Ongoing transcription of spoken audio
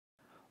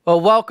Well,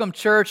 welcome,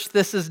 church.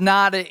 This is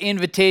not an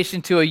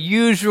invitation to a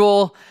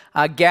usual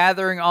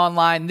gathering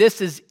online. This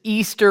is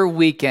Easter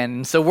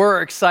weekend, so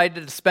we're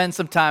excited to spend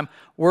some time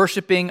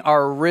worshiping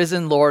our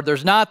risen Lord.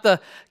 There's not the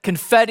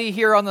confetti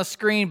here on the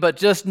screen, but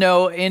just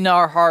know in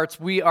our hearts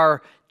we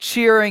are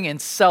cheering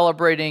and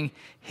celebrating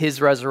his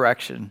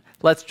resurrection.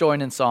 Let's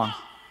join in song.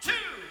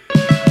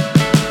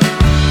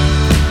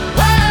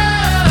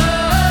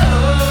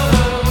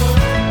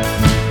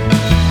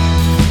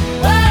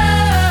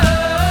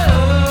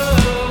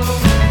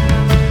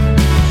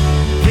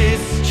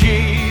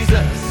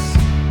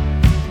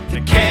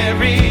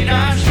 Carried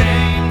our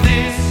shame,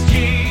 this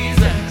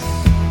Jesus,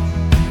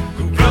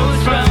 who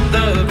rose from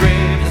the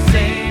grave, the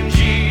same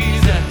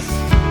Jesus.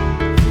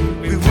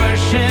 We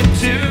worship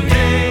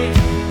today,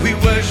 we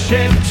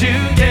worship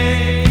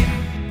today.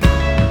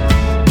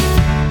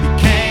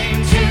 We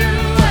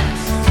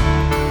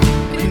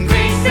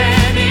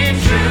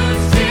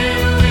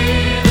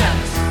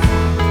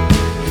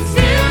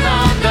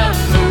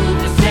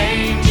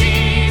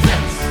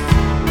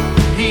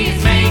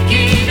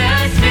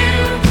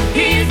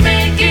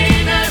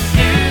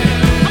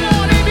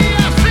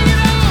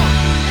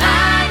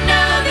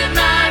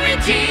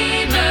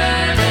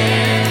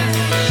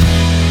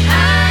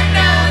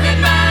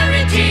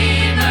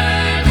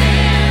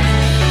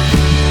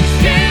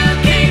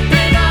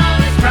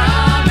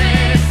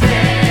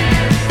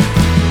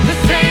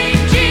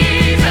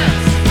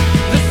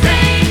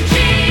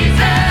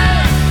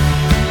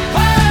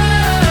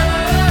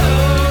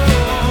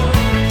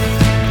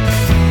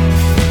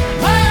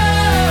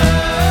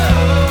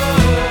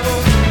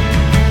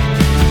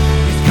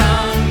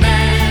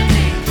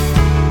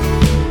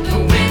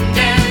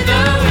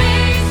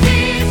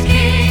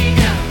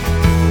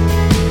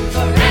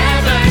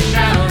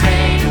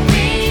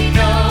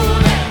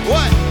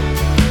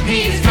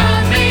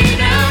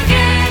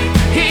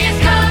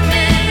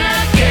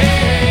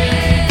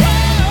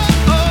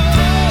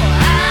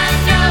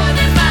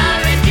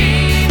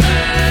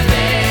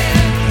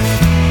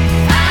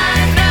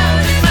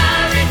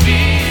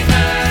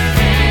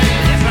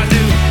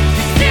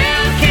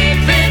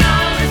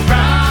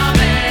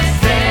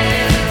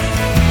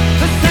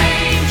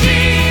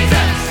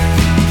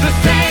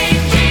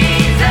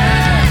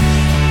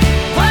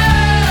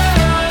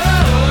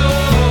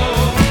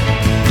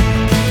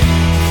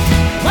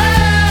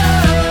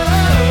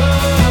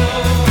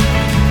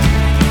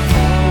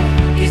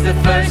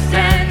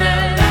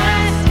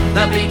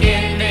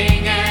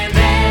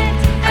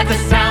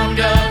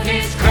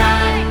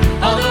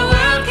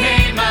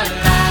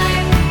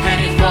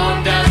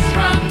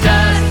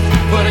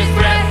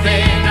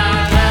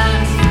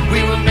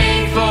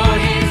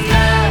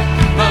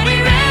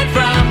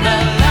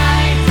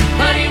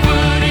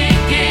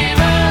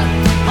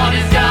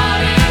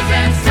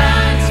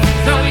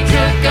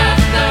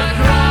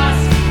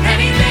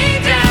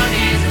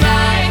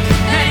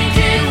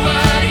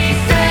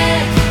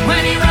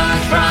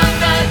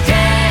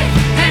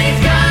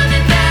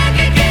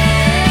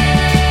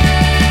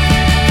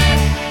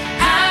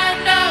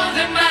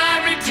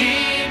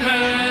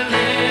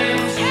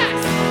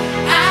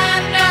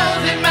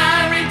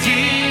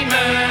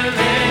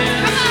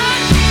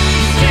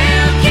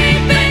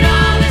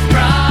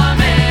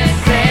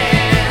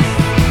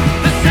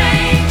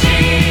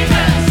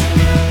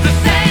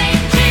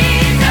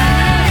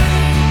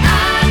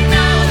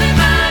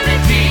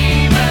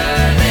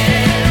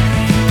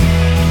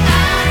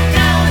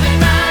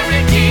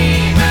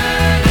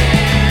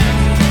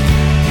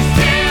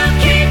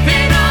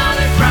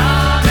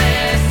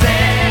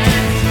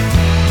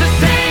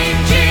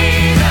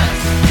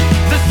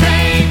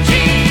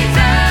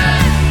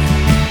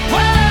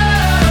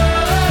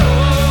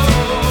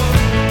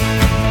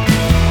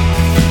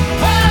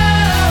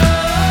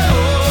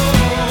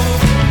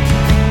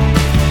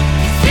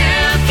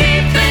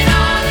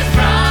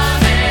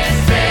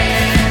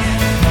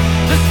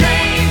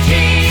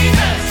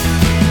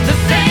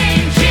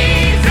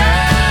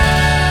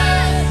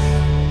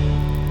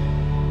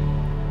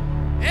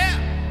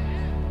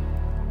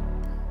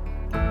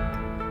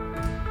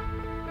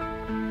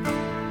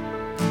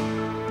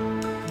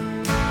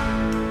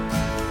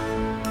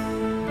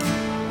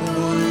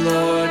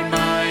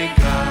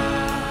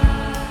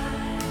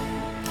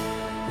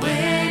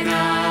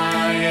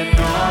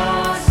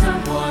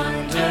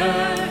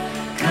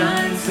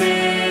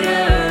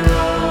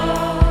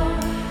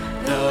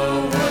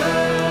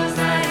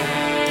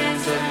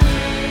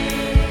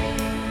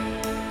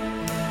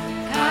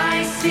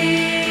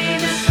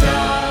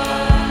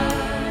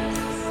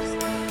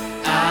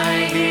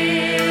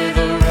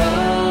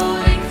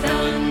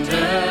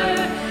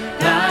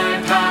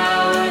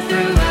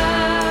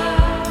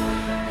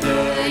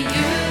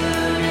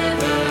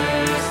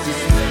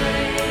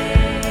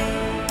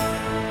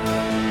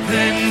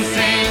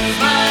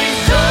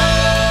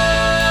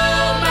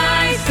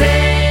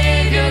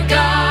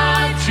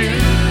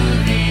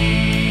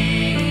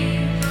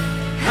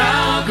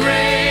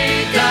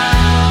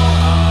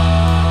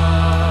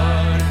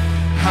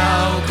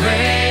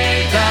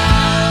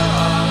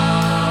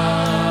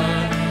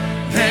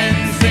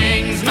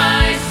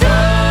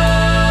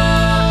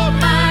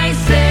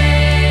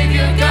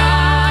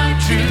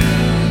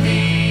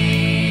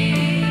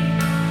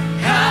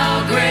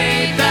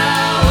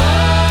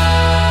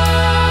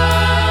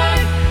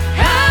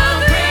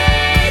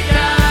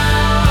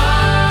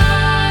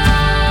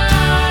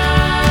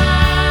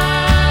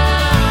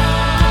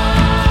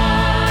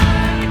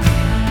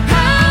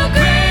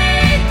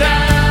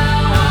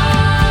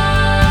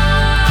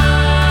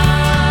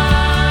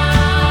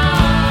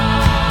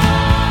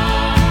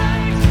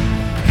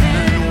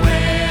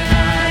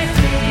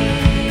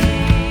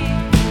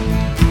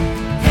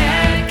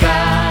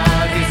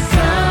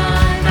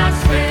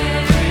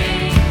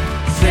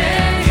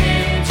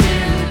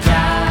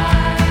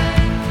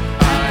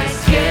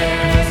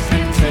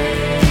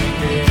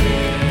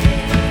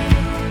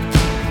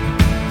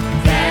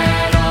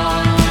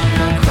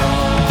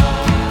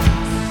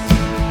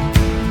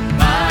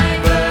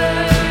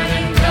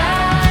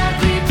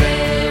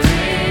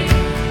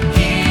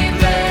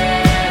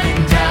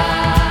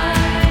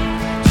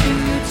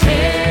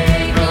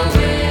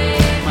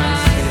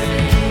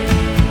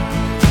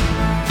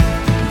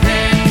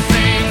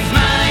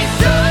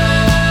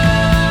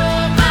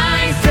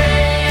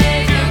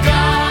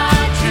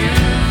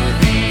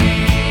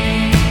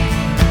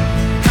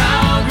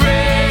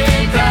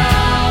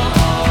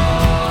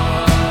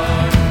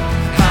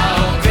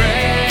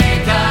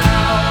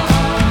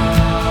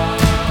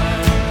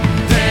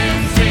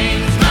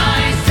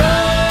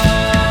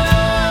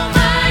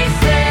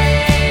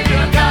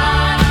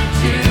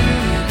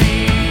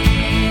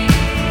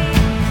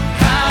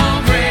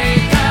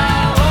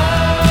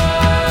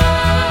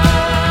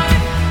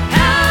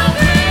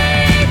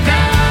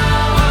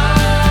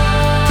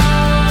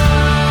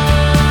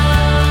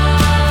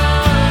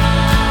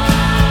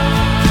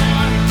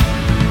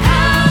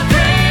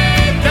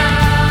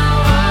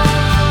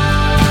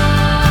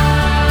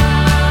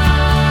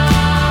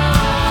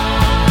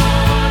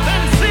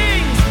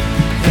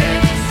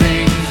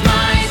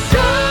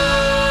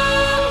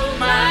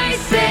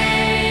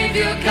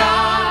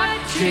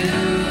to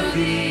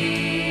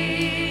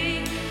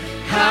thee.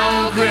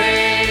 How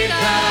great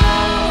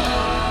thou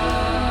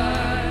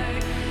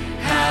art,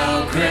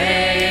 how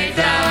great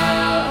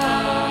thou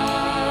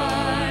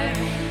art.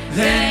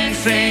 Then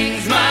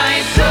sings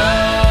my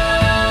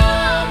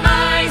soul,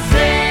 my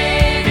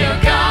Savior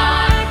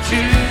God,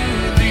 to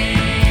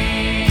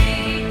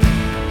thee.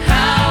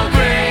 How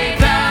great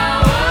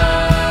thou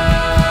art,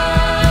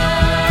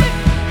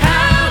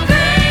 how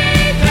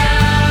great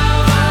thou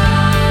art.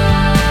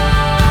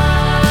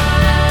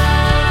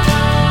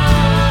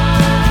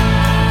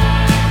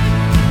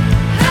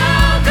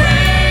 How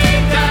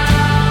great thou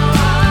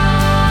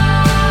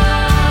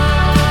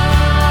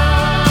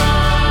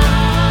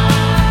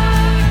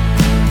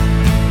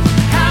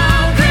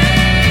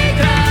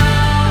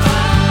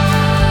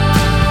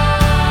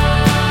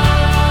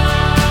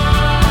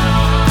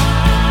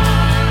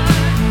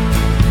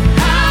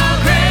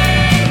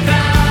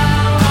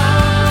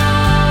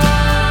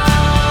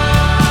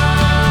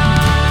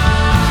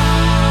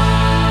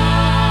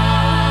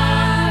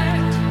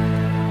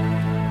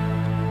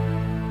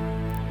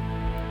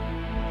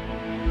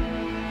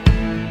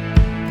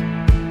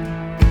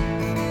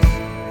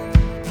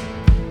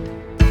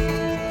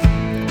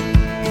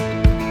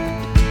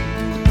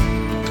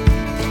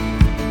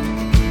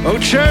Oh,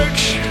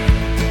 church,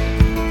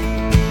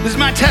 this is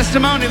my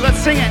testimony. Let's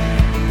sing it.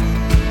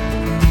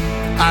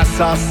 I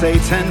saw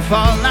Satan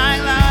fall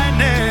like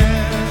lightning.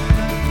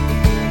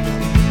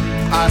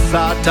 I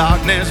saw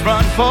darkness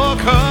run for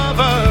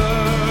cover,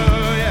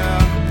 yeah.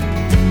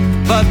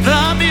 But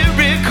the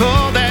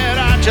miracle that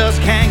I just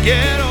can't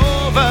get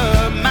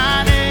over,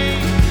 my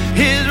name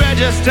is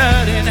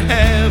registered in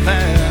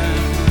heaven.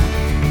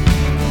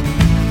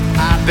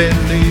 I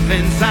believe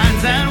in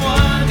signs and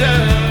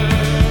wonders.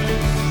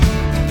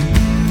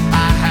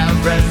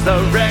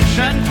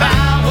 Resurrection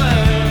power.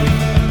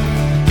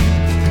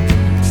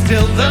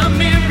 Still the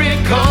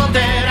miracle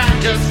that I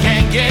just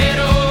can't get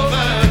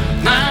over.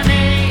 My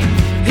name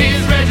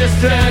is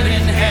registered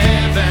in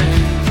heaven.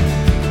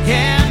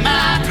 Yeah,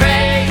 my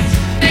praise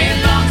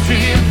belongs to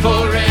you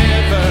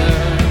forever.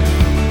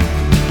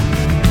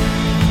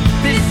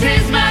 This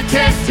is my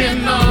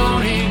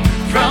testimony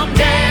from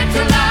death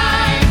to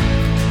life.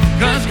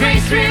 'Cause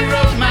grace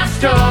rewrote my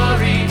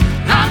story.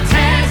 I'm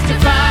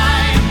testifying.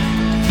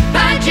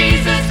 By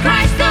Jesus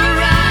Christ the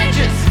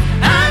righteous,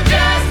 I'm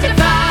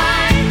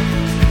justified.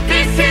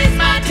 This is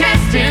my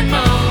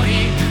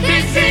testimony.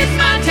 This is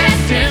my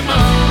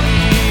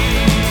testimony.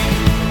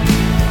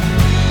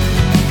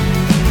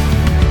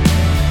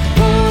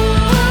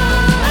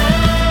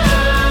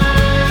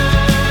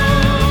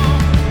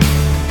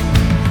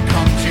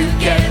 Come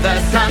together,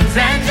 sons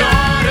and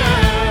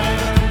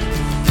daughters,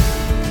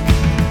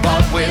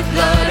 bought with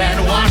blood and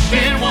washed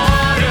in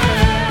water.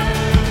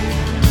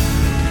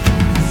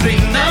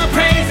 Sing the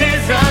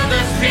praises of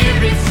the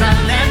Spirit,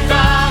 Son and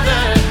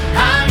Father.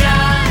 Our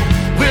God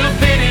will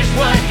finish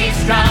what He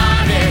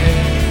started.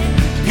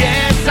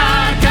 Yes,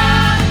 our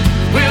God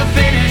will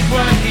finish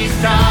what He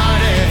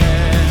started.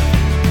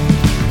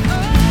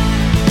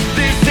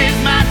 This is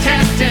my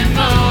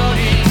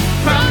testimony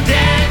from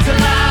dead to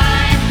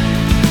life.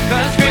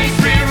 'Cause grace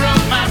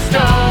rewrote my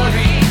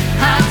story.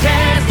 I'll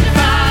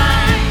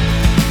testify.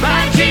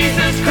 By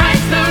Jesus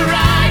Christ the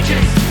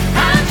righteous,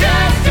 I'm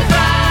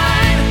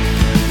justified.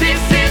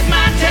 This is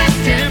my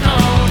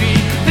testimony.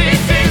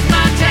 This is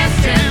my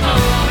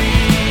testimony.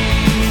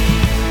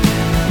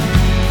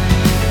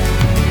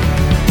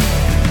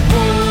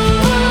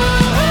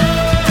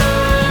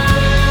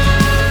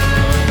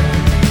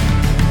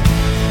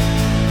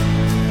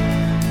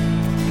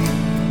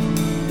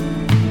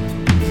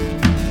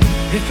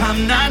 If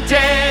I'm not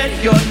dead,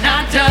 you're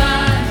not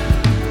done.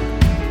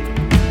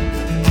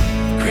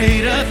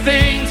 Greater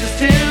things are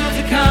still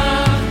to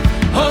come.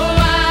 Oh,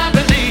 I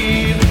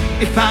believe.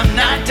 If I'm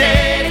not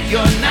dead,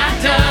 you're not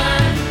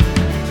done.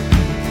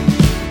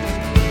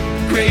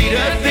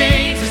 Greater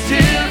things are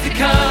still to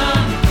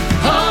come.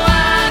 Oh,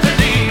 I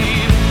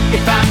believe.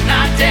 If I'm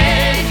not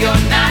dead,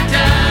 you're not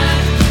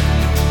done.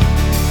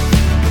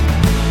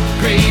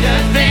 Greater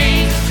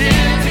things are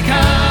still to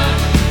come.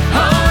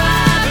 Oh,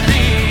 I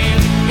believe.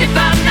 If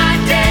I'm not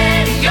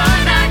dead, you're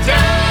not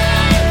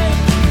done.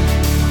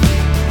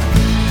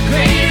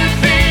 Greater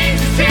things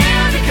are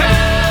still to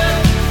come.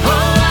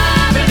 Oh,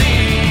 I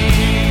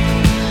believe.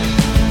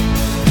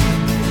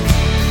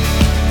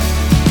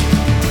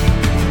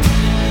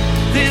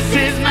 This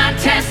is my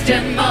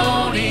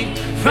testimony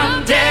from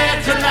death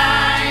to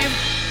life.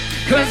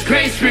 'Cause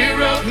grace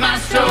rewrote my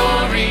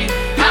story.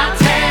 I'll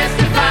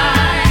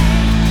testify.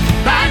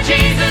 By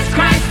Jesus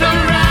Christ the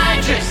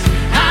righteous,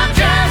 I'm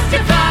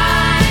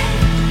justified.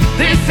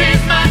 This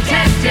is my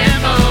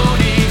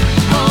testimony.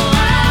 Oh,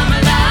 I'm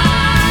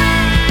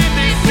alive.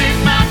 This is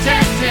my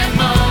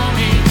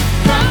testimony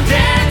from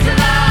death to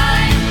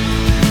life.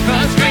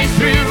 'Cause grace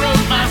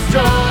rewrote my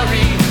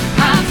story.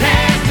 I'll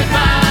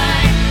testify.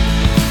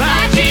 By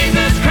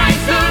Jesus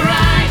Christ the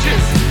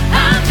righteous,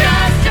 I'm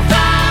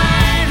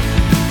justified.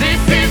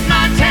 This is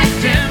my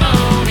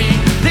testimony.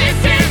 This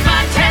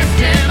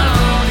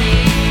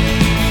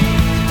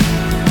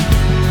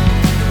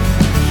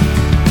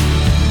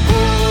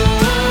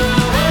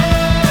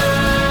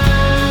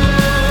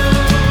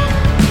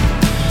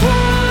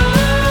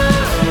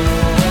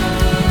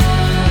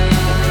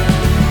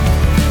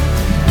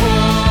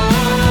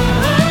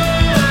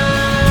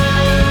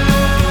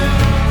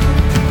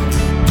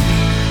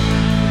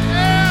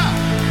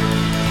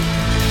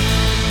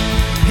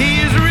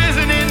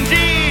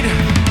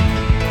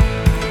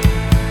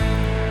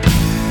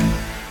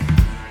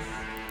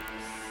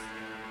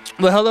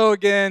Well, hello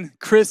again.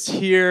 Chris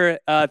here.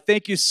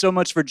 Thank you so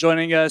much for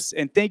joining us.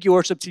 And thank you,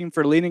 worship team,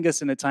 for leading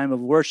us in a time of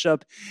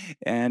worship.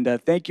 And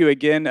thank you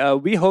again.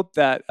 We hope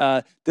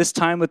that this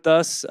time with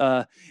us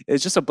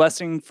is just a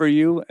blessing for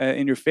you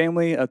and your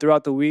family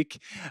throughout the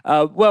week.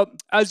 Well,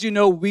 as you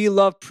know, we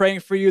love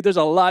praying for you. There's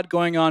a lot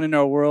going on in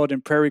our world,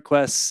 and prayer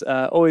requests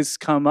always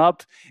come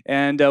up.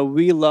 And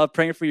we love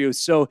praying for you.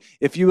 So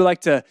if you would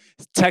like to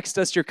text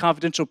us your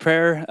confidential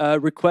prayer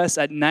requests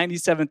at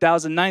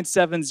 97000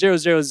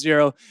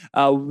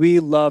 we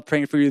love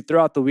praying for you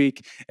throughout the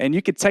week. And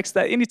you can text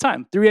that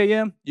anytime, 3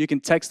 a.m. You can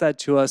text that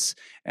to us,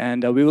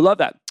 and we would love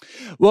that.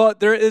 Well,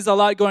 there is a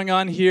lot going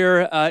on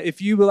here.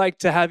 If you would like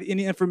to have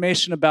any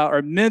information about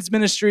our men's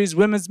ministries,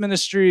 women's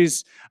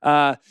ministries,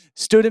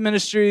 student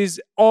ministries,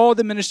 all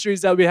the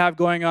ministries that we have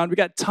going on, we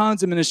got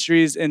tons of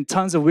ministries and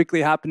tons of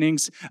weekly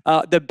happenings.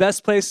 The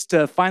best place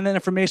to find that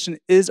information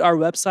is our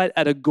website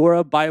at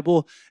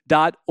agorabible.org,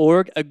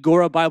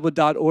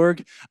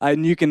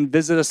 and you can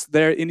visit us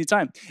there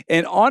anytime.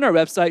 And on our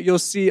website, you'll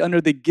see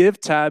under the Give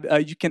tab,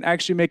 you can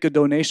actually make a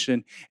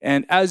donation.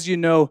 And as you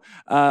know,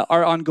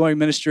 our ongoing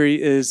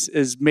ministry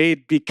is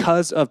made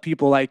because of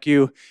people like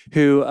you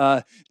who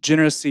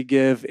generously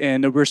give,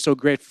 and we're so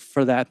grateful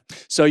for that.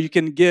 So you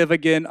can give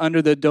again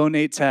under the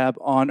Donate tab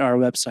on our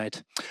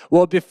website.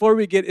 Well, before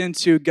we get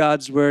into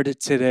God's Word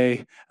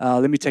today,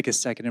 let me take a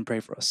second and pray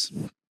for us.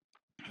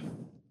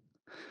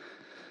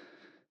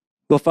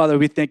 Well, Father,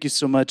 we thank you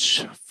so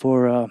much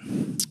for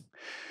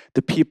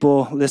the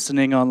people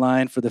listening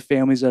online, for the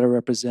families that are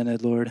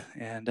represented, Lord.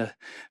 And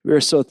we are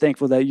so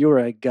thankful that you are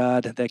a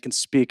God that can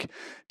speak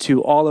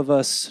to all of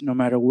us, no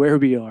matter where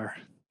we are.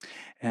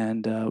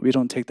 And we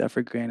don't take that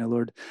for granted,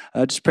 Lord.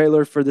 Just pray,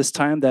 Lord, for this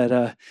time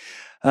that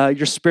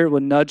your Spirit will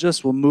nudge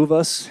us, will move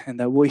us, and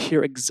that we'll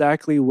hear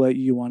exactly what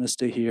you want us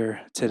to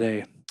hear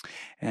today.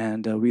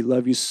 And we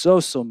love you so,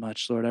 so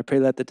much, Lord. I pray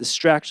that the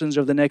distractions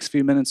of the next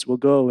few minutes will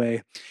go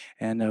away,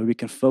 and we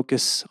can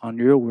focus on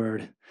your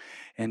word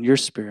and your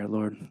Spirit,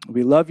 Lord.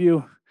 We love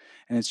you,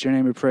 and it's your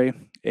name we pray.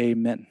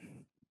 Amen.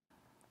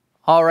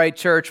 All right,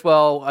 church.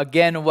 Well,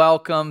 again,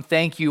 welcome.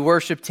 Thank you,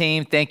 worship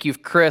team. Thank you,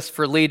 Chris,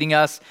 for leading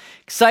us.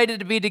 Excited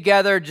to be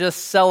together,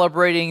 just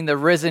celebrating the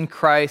risen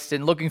Christ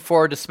and looking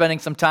forward to spending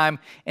some time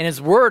in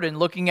his word and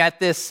looking at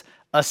this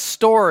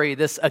story,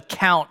 this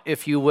account,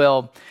 if you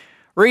will.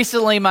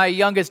 Recently, my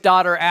youngest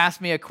daughter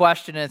asked me a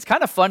question, and it's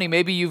kind of funny.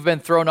 Maybe you've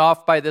been thrown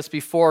off by this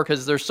before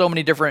because there's so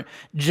many different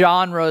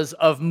genres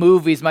of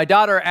movies. My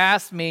daughter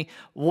asked me,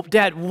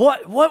 Dad,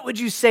 what would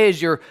you say is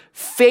your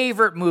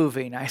favorite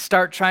movie? And I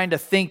start trying to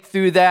think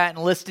through that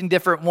and listing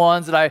different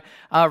ones that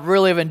I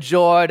really have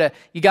enjoyed.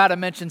 You got to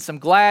mention some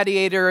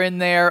Gladiator in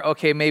there.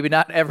 Okay, maybe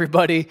not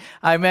everybody.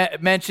 I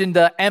mentioned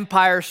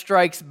Empire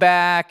Strikes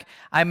Back.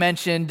 I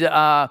mentioned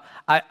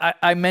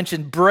I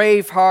mentioned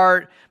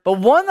Braveheart. But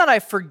one that I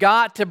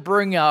forgot to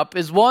bring up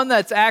is one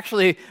that's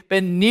actually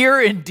been near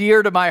and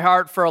dear to my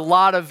heart for a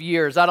lot of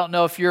years. I don't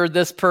know if you're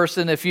this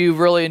person, if you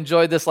really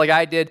enjoyed this like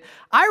I did.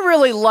 I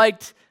really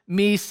liked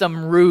me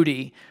some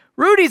Rudy.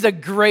 Rudy's a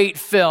great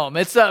film.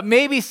 It's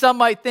maybe some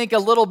might think a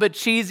little bit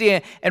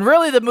cheesy, and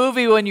really the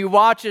movie, when you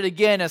watch it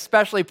again,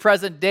 especially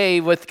present day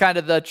with kind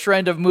of the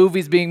trend of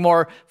movies being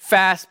more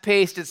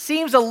fast-paced, it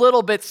seems a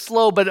little bit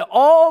slow, but it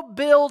all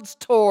builds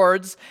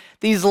towards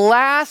these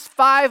last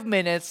 5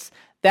 minutes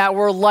that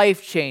were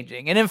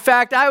life-changing. And in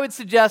fact, I would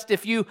suggest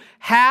if you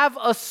have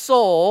a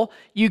soul,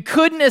 you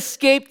couldn't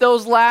escape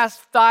those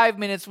last 5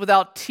 minutes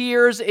without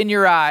tears in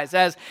your eyes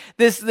as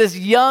this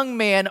young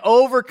man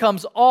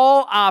overcomes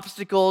all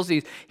obstacles.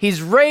 He's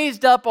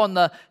raised up on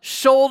the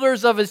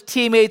shoulders of his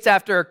teammates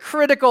after a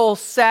critical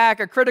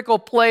sack, a critical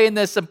play in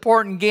this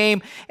important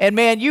game. And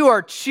man, you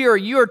are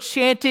cheering, you are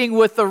chanting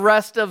with the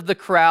rest of the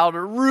crowd,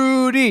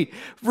 Rudy,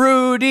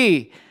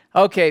 Rudy.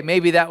 Okay,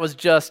 maybe that was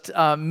just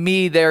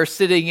me there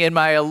sitting in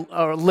my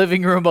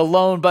living room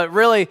alone, but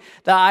really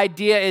the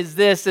idea is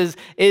this,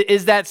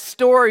 is that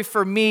story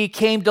for me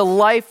came to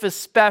life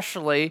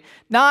especially,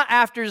 not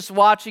after just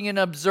watching and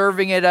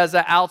observing it as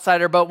an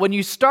outsider, but when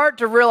you start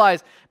to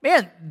realize,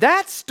 man,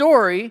 that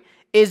story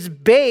is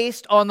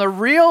based on the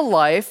real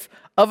life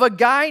of a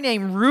guy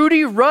named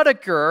Rudy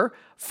Rudiger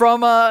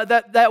from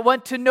that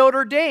went to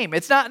Notre Dame.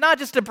 It's not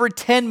just a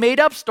pretend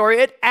made-up story,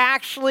 it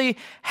actually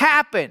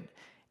happened.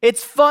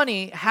 It's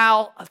funny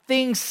how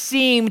things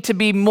seem to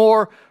be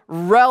more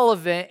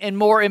relevant and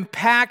more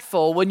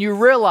impactful when you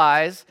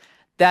realize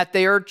that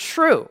they are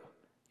true.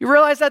 You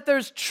realize that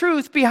there's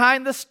truth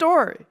behind the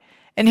story.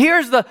 And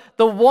here's the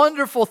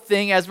wonderful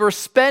thing as we're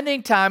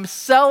spending time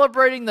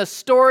celebrating the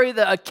story,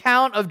 the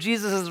account of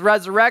Jesus'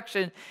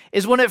 resurrection,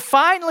 is when it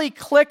finally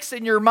clicks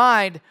in your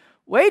mind,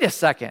 wait a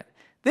second,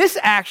 this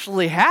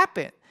actually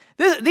happened.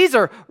 These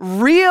are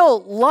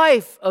real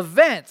life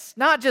events,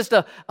 not just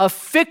a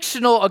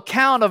fictional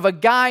account of a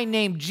guy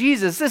named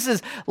Jesus. This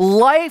is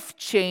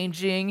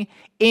life-changing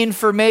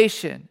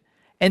information.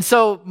 And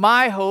so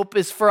my hope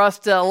is for us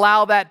to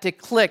allow that to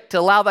click, to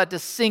allow that to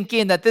sink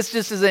in, that this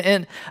just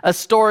isn't a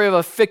story of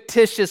a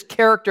fictitious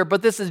character,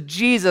 but this is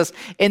Jesus.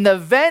 And the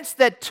events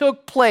that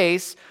took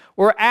place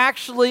were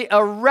actually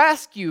a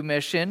rescue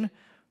mission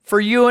for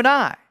you and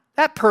I.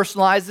 That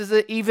personalizes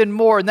it even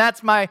more. And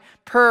that's my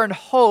prayer and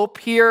hope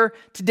here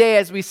today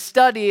as we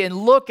study and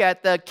look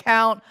at the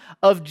account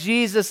of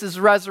Jesus'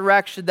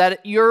 resurrection,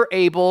 that you're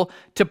able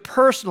to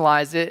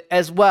personalize it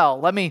as well.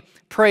 Let me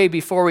pray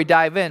before we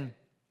dive in.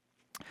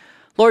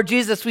 Lord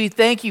Jesus, we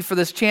thank you for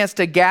this chance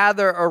to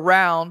gather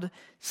around,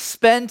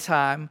 spend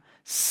time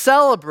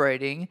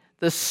celebrating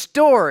the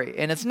story,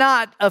 and it's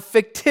not a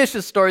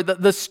fictitious story,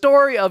 the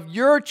story of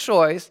your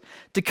choice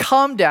to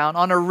come down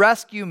on a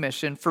rescue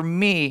mission for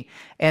me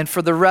and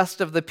for the rest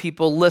of the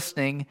people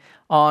listening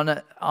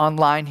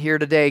online here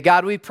today.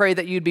 God, we pray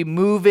that you'd be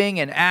moving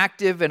and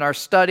active in our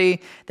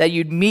study, that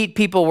you'd meet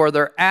people where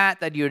they're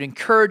at, that you'd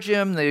encourage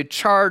them, that you'd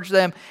charge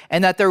them,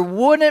 and that there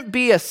wouldn't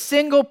be a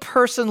single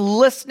person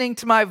listening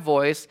to my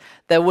voice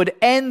that would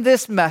end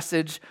this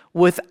message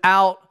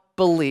without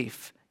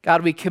belief.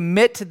 God, we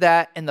commit to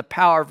that in the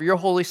power of your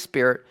Holy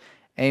Spirit.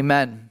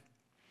 Amen.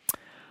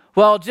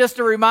 Well, just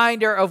a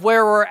reminder of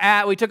where we're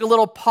at. We took a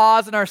little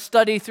pause in our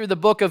study through the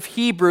book of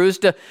Hebrews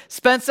to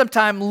spend some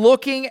time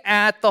looking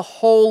at the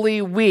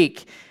Holy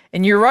Week.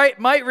 And you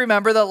might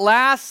remember that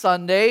last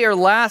Sunday, or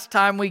last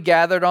time we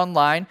gathered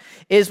online,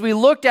 is we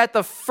looked at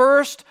the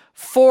first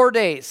 4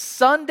 days,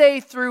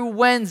 Sunday through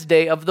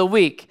Wednesday of the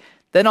week.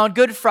 Then on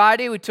Good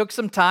Friday, we took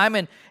some time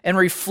and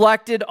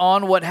reflected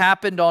on what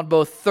happened on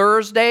both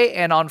Thursday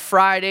and on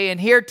Friday.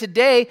 And here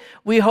today,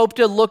 we hope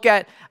to look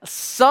at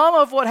some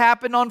of what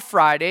happened on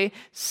Friday,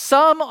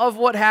 some of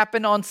what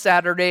happened on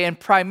Saturday, and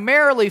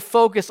primarily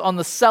focus on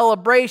the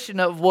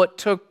celebration of what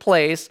took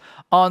place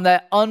on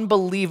that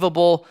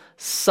unbelievable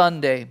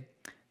Sunday.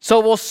 So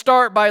we'll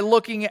start by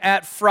looking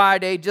at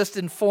Friday just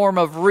in form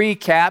of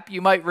recap. You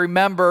might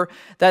remember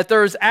that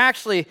there's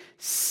actually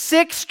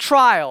 6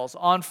 trials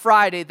on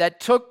Friday that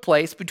took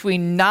place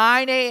between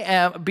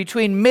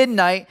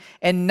midnight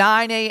and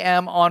 9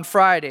 a.m. on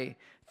Friday.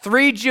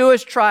 3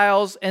 Jewish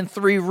trials and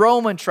 3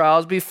 Roman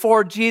trials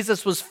before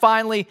Jesus was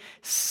finally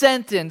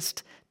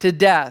sentenced to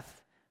death.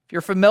 If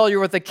you're familiar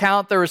with the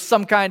account, there was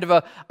some kind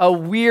of a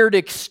weird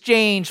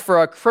exchange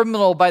for a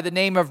criminal by the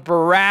name of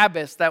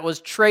Barabbas that was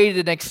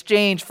traded in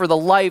exchange for the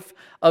life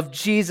of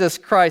Jesus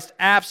Christ.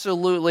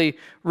 Absolutely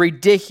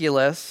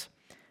ridiculous.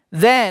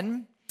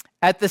 Then,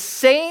 at the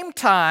same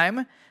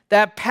time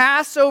that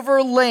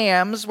Passover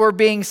lambs were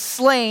being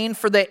slain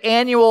for the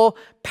annual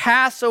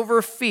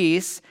Passover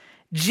feast,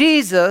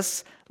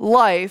 Jesus'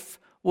 life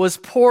was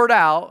poured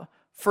out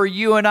for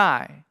you and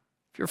I.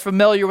 If you're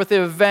familiar with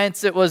the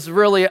events, it was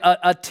really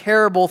a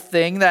terrible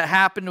thing that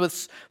happened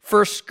with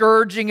first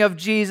scourging of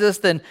Jesus,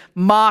 then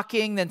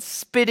mocking, then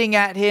spitting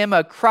at him,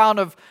 a crown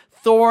of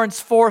thorns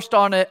forced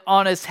on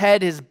his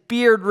head, his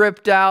beard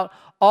ripped out,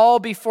 all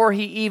before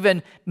he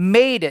even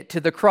made it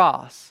to the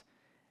cross.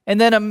 And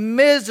then a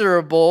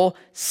miserable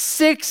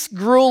 6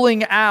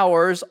 grueling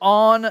hours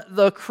on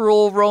the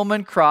cruel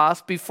Roman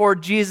cross before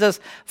Jesus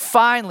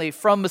finally,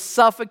 from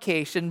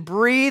suffocation,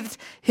 breathed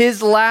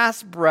his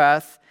last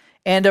breath,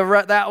 and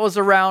that was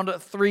around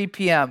 3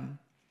 p.m.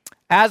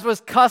 As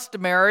was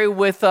customary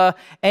with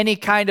any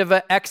kind of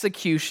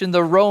execution,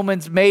 the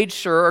Romans made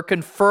sure or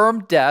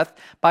confirmed death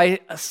by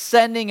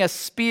sending a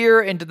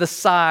spear into the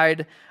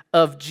side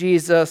of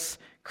Jesus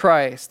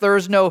Christ. There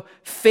was no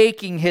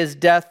faking his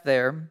death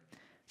there.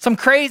 Some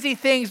crazy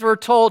things we're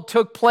told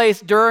took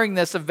place during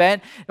this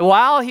event.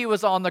 While he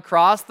was on the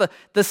cross,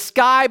 the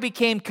sky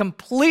became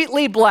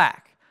completely black.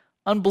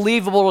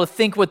 Unbelievable to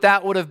think what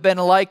that would have been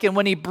like. And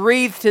when he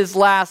breathed his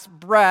last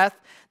breath,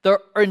 the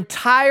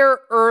entire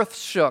earth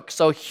shook.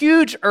 So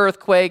huge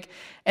earthquake.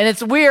 And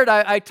it's weird.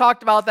 I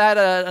talked about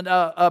that in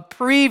a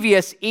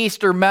previous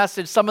Easter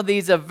message, some of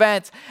these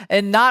events.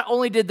 And not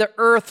only did the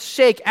earth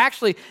shake,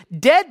 actually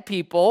dead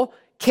people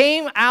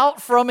came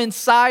out from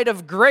inside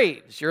of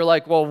graves. You're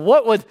like, well,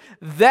 what would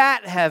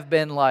that have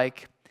been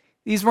like?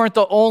 These weren't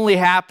the only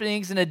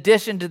happenings. In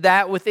addition to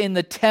that, within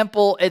the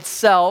temple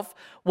itself,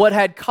 what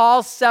had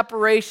caused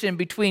separation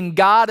between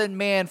God and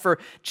man for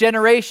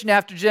generation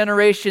after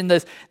generation,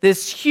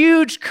 this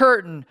huge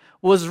curtain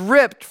was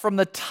ripped from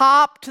the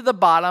top to the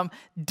bottom,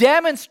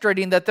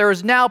 demonstrating that there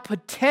is now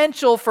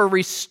potential for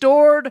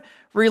restored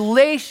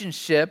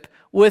relationship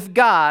with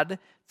God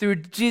through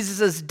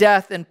Jesus'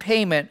 death and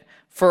payment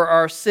for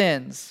our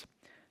sins.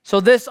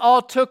 So this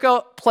all took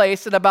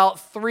place at about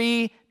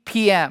 3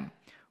 p.m.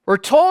 We're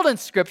told in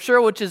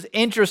Scripture, which is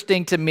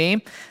interesting to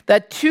me,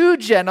 that 2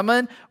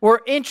 gentlemen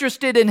were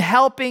interested in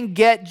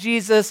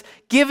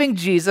giving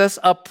Jesus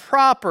a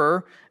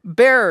proper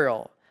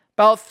burial.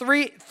 About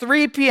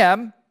 3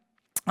 p.m.,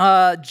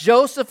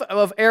 Joseph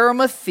of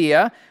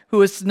Arimathea,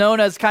 who is known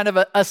as kind of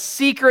a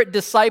secret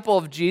disciple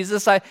of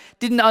Jesus. I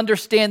didn't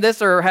understand this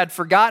or had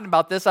forgotten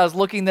about this. I was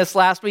looking this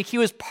last week. He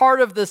was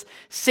part of this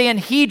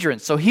Sanhedrin.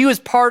 So he was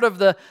part of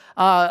the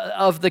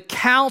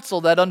council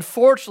that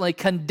unfortunately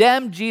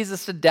condemned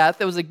Jesus to death.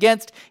 It was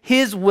against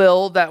his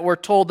will that we're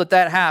told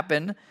that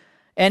happened.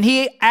 And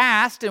he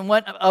asked and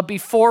went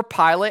before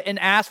Pilate and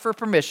asked for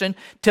permission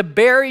to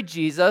bury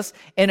Jesus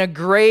in a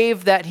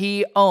grave that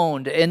he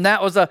owned. And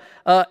that was a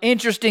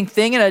interesting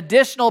thing. An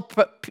additional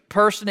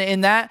person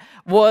in that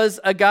was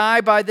a guy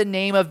by the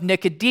name of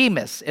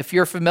Nicodemus. If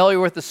you're familiar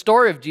with the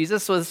story of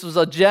Jesus, so this was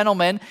a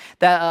gentleman,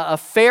 a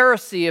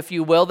Pharisee, if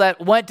you will,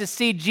 that went to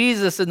see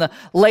Jesus in the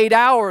late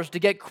hours to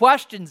get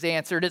questions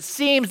answered. It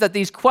seems that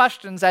these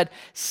questions had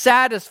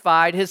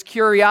satisfied his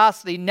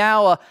curiosity.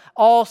 Now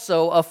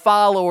also a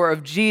follower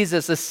of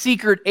Jesus, a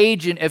secret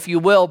agent, if you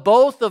will.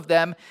 Both of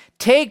them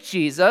take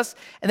Jesus,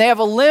 and they have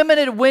a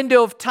limited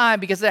window of time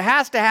because it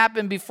has to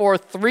happen before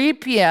 3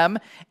 p.m.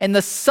 and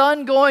the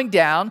sun going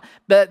down,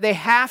 but they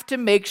have to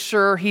make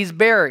sure he's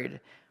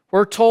buried.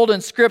 We're told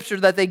in Scripture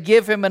that they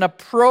give him an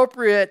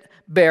appropriate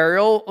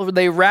burial.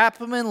 They wrap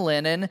him in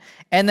linen,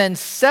 and then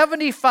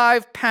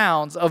 75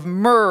 pounds of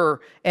myrrh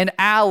and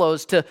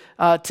aloes to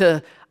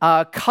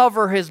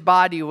cover his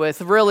body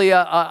with, really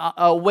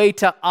a way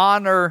to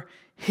honor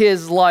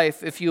his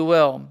life, if you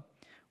will.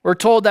 We're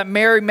told that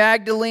Mary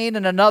Magdalene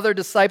and another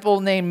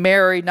disciple named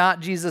Mary, not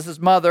Jesus'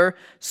 mother,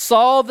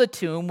 saw the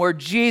tomb where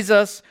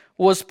Jesus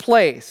was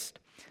placed.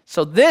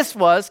 So this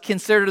was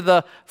considered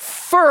the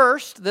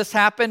first. This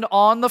happened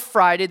on the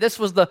Friday. This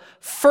was the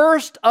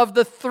first of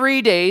the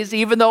 3 days,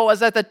 even though it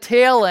was at the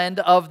tail end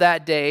of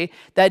that day,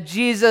 that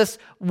Jesus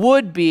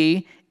would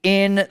be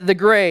in the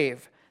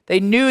grave. They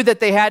knew that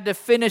they had to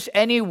finish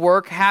any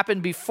work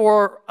happened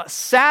before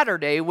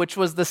Saturday, which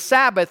was the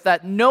Sabbath,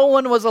 that no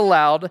one was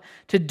allowed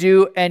to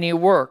do any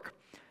work.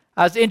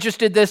 I was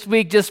interested this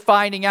week just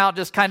finding out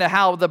just kind of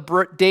how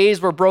the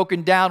days were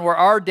broken down, where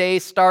our day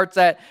starts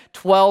at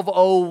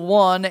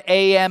 12:01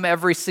 a.m.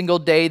 every single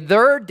day.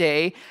 Their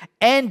day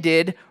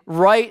ended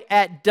right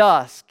at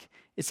dusk.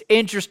 It's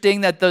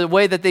interesting that the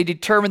way that they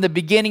determined the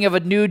beginning of a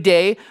new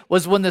day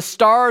was when the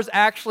stars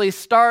actually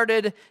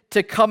started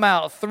to come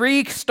out.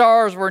 3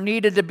 stars were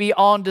needed to be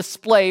on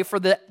display for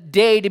the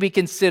day to be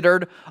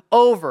considered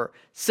over,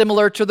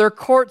 similar to their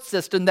court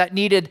system that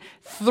needed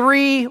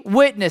 3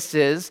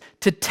 witnesses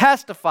to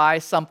testify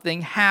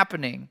something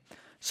happening.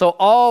 So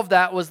all of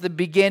that was the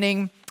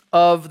beginning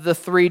of the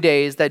 3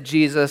 days that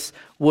Jesus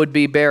would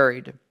be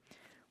buried.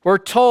 We're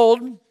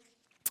told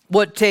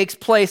what takes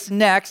place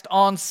next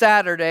on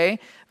Saturday.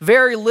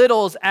 Very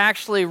little is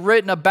actually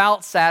written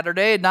about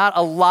Saturday, not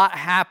a lot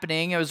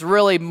happening. It was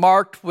really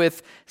marked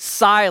with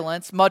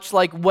silence, much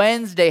like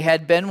Wednesday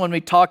had been when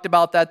we talked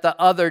about that the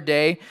other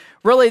day.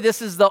 Really,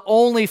 this is the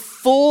only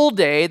full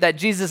day that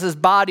Jesus'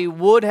 body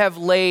would have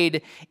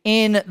laid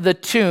in the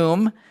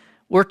tomb.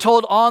 We're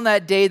told on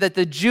that day that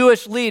the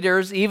Jewish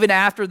leaders, even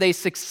after they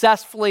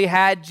successfully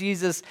had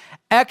Jesus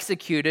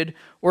executed,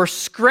 were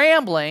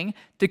scrambling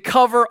to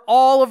cover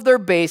all of their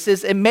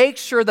bases and make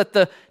sure that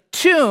the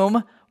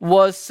tomb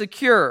was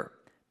secure.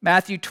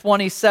 Matthew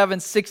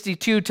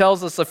 27:62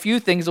 tells us a few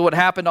things of what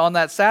happened on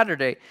that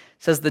Saturday. It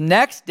says, the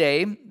next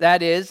day,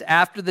 that is,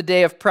 after the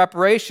day of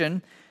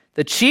preparation,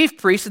 the chief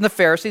priests and the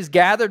Pharisees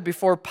gathered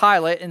before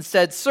Pilate and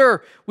said,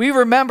 "Sir, we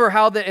remember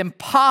how the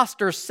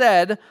impostor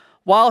said,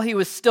 while he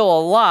was still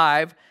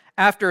alive,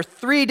 after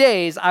 3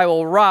 days I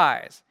will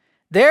rise.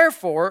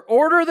 Therefore,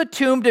 order the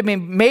tomb to be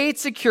made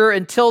secure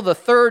until the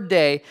 3rd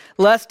day,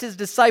 lest his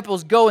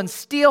disciples go and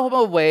steal him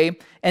away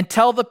and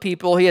tell the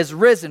people he has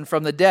risen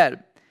from the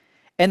dead.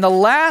 And the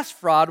last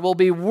fraud will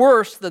be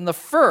worse than the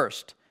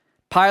first."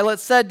 Pilate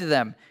said to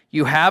them,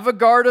 "You have a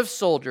guard of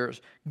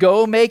soldiers.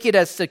 Go make it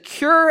as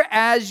secure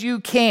as you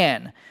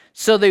can."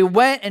 So they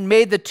went and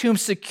made the tomb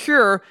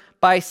secure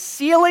by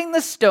sealing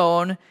the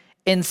stone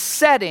and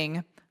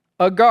setting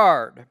a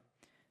guard.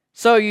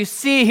 So you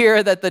see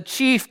here that the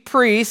chief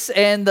priests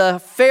and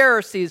the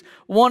Pharisees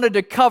wanted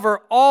to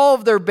cover all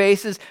of their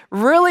bases,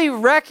 really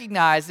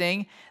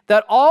recognizing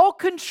that all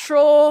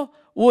control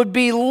would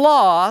be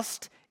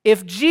lost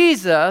if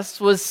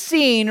Jesus was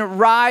seen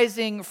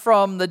rising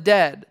from the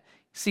dead.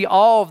 See,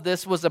 all of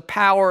this was a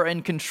power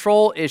and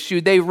control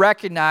issue. They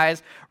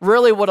recognized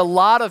really what a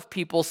lot of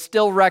people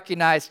still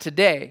recognize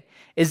today,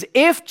 is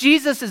if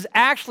Jesus is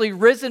actually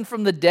risen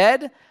from the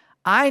dead,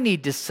 I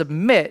need to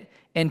submit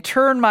and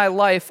turn my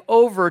life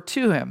over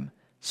to him.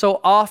 So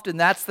often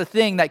that's the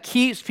thing that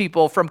keeps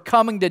people from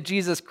coming to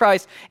Jesus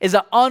Christ, is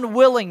an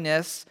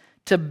unwillingness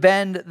to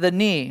bend the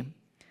knee.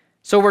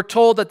 So we're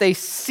told that they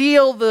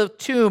seal the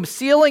tomb,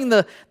 sealing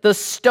the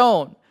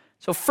stone.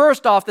 So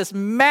first off, this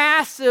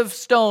massive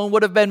stone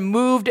would have been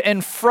moved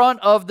in front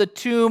of the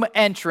tomb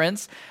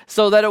entrance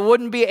so that it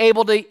wouldn't be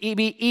able to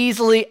be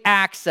easily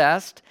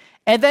accessed.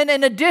 And then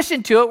in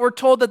addition to it, we're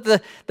told that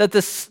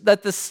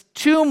the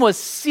tomb was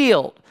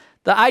sealed.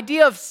 The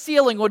idea of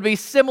sealing would be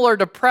similar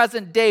to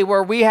present day,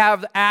 where we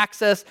have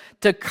access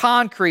to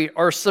concrete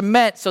or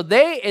cement. So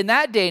they, in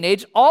that day and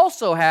age,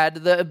 also had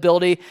the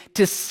ability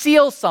to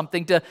seal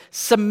something, to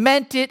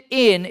cement it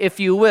in, if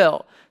you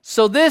will.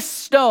 So this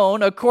stone,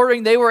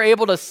 they were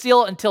able to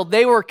seal it until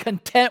they were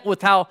content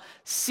with how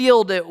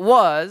sealed it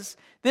was.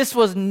 This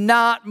was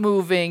not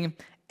moving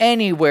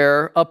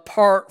anywhere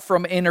apart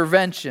from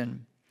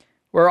intervention.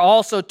 We're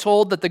also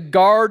told that the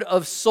guard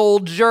of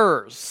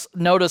soldiers,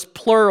 notice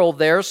plural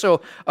there, so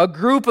a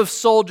group of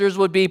soldiers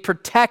would be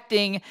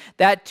protecting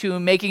that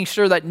tomb, making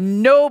sure that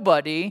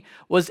nobody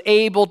was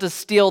able to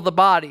steal the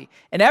body.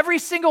 And every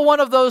single one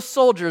of those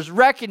soldiers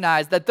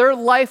recognized that their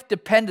life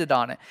depended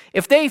on it.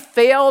 If they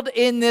failed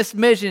in this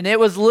mission, it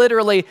was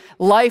literally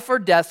life or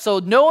death. So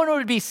no one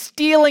would be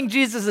stealing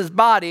Jesus'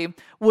 body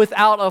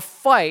without a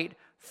fight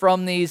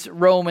from these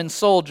Roman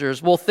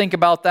soldiers. We'll think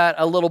about that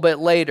a little bit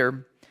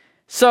later.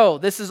 So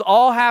this is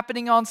all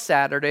happening on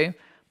Saturday.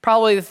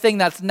 Probably the thing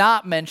that's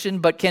not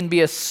mentioned but can be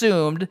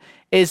assumed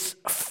is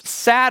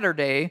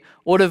Saturday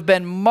would have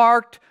been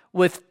marked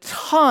with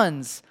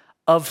tons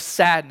of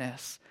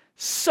sadness.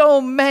 So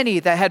many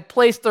that had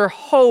placed their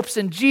hopes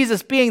in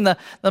Jesus being the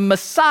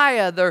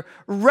Messiah, their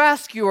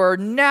rescuer,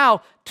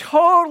 now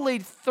totally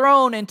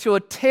thrown into a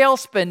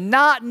tailspin,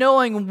 not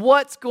knowing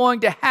what's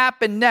going to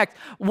happen next.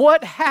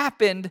 What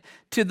happened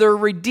to their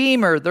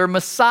Redeemer, their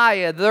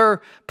Messiah,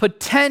 their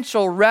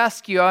potential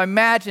rescue? I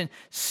imagine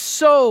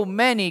so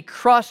many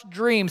crushed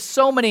dreams,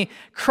 so many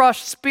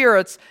crushed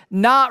spirits,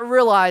 not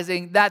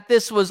realizing that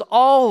this was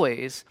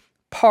always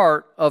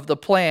part of the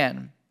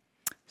plan.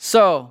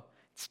 So,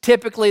 it's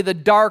typically the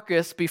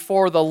darkest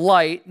before the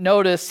light.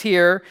 Notice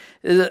here,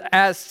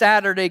 as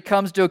Saturday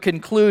comes to a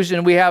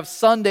conclusion, we have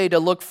Sunday to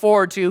look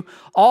forward to.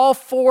 All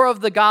four of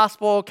the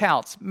gospel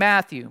accounts,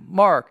 Matthew,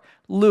 Mark,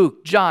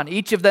 Luke, John,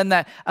 each of them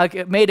that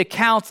made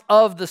accounts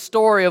of the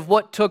story of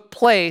what took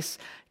place,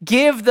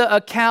 give the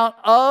account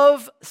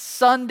of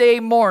Sunday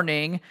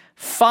morning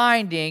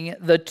finding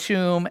the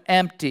tomb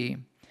empty.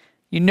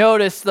 You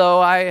notice, though,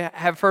 I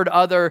have heard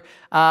other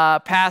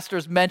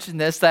pastors mention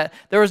this, that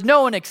there was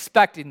no one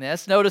expecting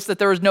this. Notice that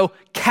there was no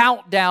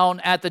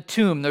countdown at the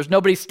tomb. There's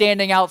nobody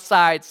standing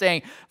outside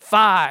saying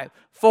 5,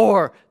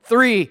 4,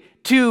 3,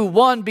 2,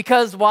 1.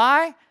 Because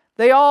why?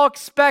 They all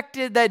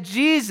expected that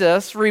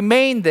Jesus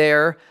remained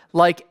there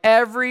like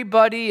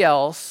everybody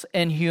else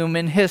in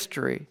human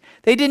history.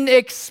 They didn't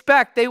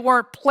expect, they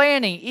weren't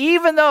planning,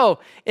 even though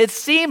it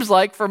seems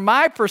like, from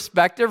my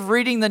perspective,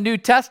 reading the New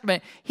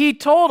Testament, he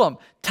told them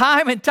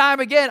time and time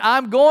again,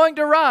 I'm going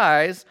to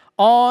rise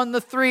on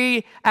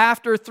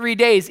after 3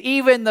 days.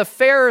 Even the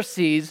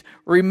Pharisees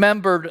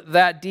remembered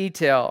that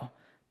detail.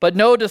 But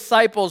no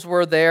disciples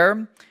were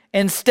there.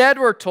 Instead,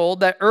 we're told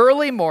that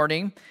early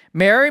morning,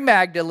 Mary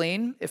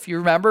Magdalene, if you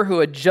remember, who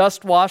had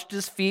just washed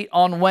his feet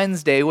on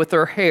Wednesday with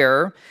her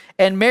hair,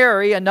 and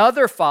Mary,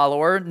 another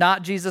follower,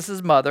 not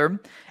Jesus'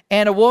 mother,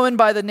 and a woman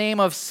by the name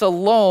of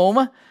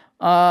Salome,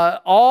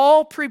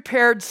 all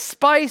prepared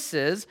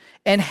spices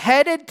and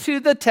headed to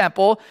the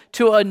temple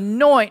to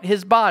anoint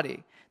his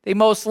body. They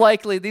most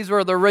likely, these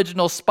were the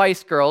original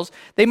Spice Girls,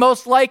 they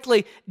most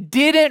likely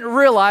didn't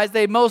realize,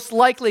 they most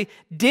likely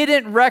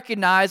didn't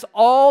recognize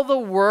all the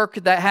work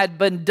that had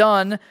been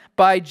done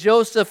by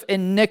Joseph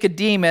and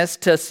Nicodemus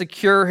to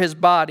secure his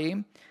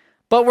body.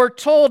 But we're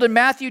told in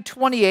Matthew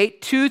 28,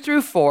 2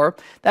 through 4,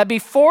 that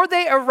before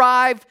they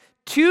arrived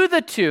to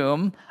the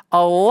tomb,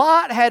 a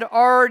lot had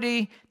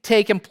already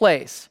taken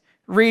place.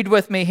 Read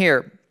with me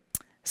here.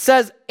 It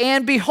says,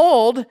 and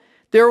behold,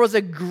 there was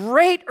a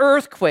great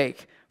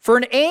earthquake, for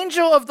an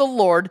angel of the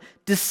Lord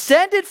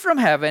descended from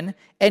heaven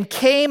and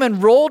came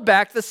and rolled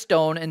back the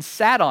stone and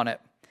sat on it.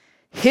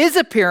 His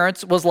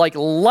appearance was like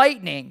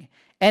lightning,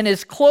 and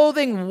his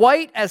clothing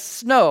white as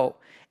snow.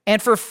 And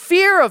for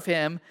fear of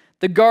him,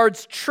 the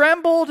guards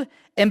trembled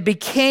and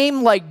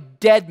became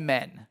like dead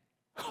men.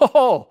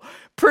 Oh,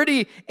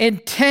 pretty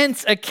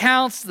intense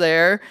accounts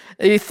there.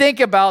 You think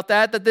about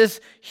that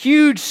this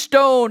huge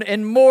stone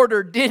and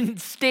mortar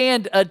didn't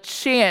stand a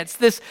chance.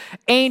 This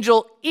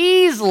angel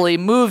easily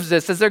moves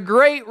this. It's a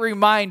great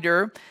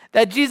reminder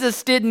that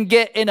Jesus didn't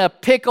get in a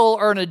pickle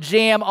or in a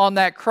jam on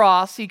that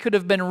cross. He could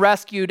have been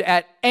rescued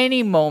at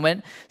any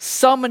moment,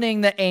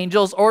 summoning the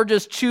angels or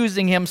just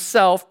choosing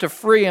himself to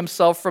free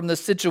himself from the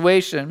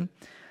situation.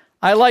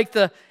 I like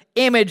the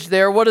image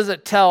there. What does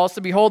it tell us?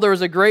 So behold, there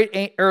was a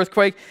great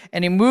earthquake,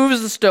 and he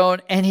moves the stone,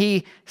 and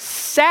he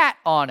sat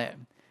on it.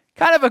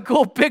 Kind of a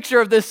cool picture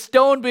of this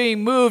stone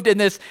being moved and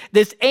this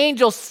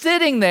angel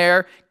sitting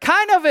there,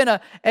 kind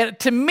of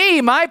to me,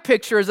 my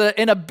picture is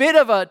in a bit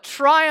of a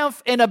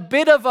triumph, in a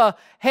bit of a,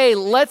 hey,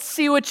 let's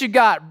see what you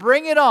got.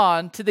 Bring it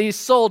on to these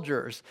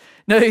soldiers.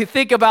 Now, you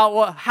think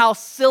about how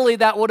silly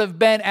that would have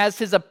been, as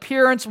his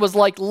appearance was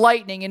like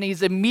lightning and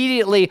he's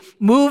immediately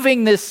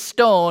moving this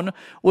stone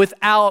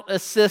without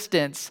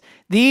assistance.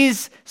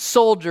 These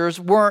soldiers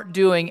weren't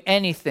doing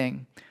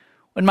anything.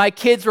 When my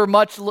kids were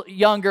much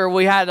younger,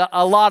 we had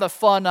a lot of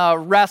fun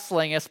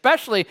wrestling.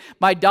 Especially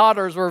my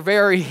daughters were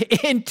very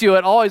into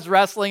it, always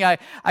wrestling. I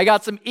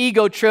got some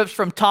ego trips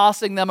from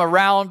tossing them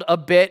around a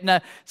bit. And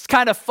it's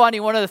kind of funny.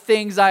 One of the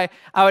things I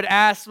would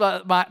ask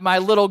my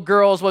little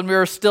girls when they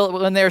were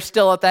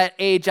still at that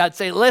age, I'd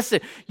say,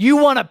 listen, you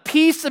want a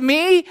piece of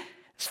me?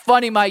 It's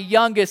funny, my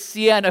youngest,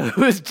 Sienna,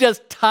 who's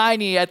just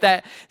tiny at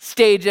that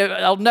stage,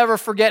 I'll never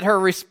forget her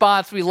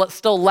response. We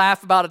still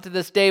laugh about it to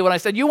this day. When I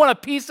said, "You want a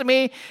piece of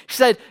me?" She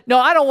said, "No,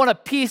 I don't want a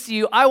piece of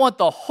you. I want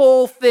the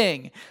whole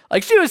thing."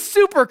 Like, she was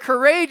super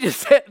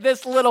courageous,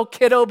 this little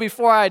kiddo,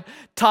 before I'd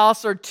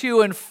toss her to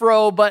and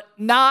fro, but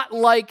not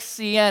like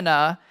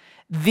Sienna.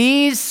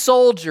 These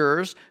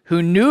soldiers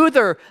who knew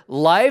their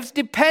lives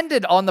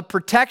depended on the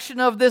protection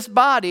of this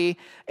body,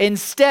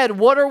 instead,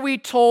 what are we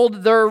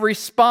told their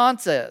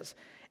response is?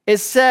 It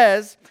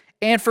says,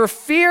 "And for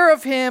fear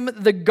of him,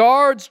 the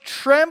guards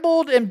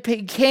trembled and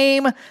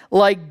became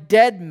like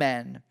dead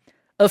men."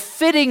 A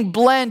fitting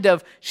blend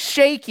of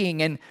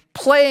shaking and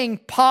playing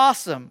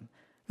possum.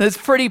 It's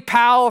pretty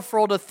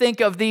powerful to think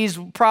of these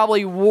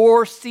probably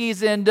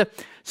war-seasoned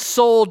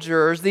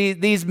soldiers,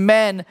 these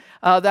men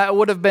that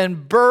would have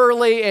been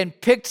burly and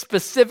picked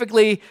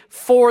specifically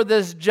for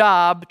this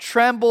job,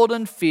 trembled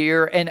in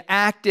fear and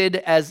acted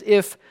as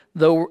if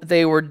though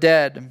they were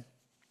dead.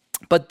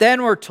 But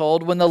then we're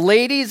told when the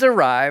ladies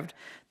arrived,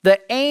 the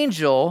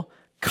angel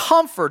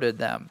comforted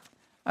them.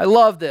 I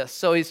love this.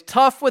 So he's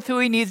tough with who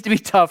he needs to be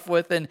tough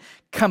with and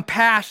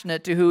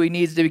compassionate to who he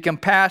needs to be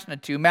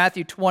compassionate to.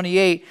 Matthew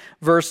 28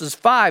 verses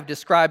 5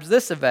 describes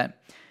this event.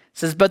 It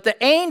says, "But the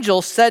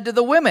angel said to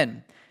the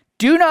women,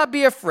 'Do not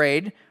be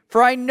afraid,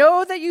 for I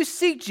know that you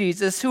seek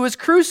Jesus who was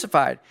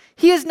crucified.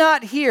 He is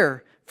not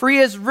here, for he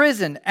has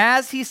risen,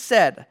 as he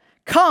said.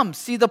 Come,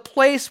 see the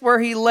place where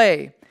he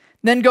lay.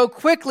 Then go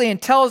quickly and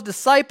tell his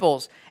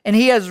disciples, and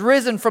he has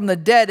risen from the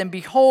dead, and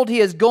behold, he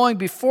is going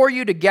before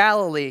you to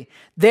Galilee.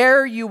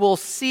 There you will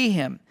see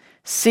him.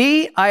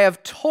 See, I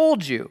have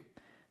told you.'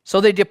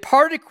 So they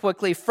departed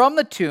quickly from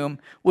the tomb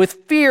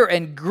with fear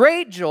and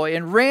great joy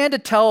and ran to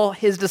tell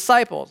his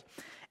disciples.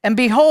 And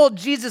behold,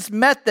 Jesus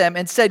met them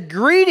and said,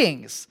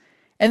 'Greetings.'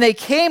 And they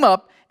came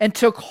up and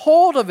took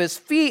hold of his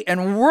feet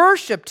and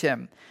worshiped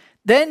him.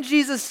 Then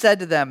Jesus said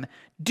to them,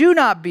 'Do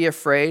not be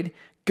afraid.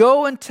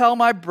 Go and tell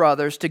my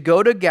brothers to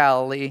go to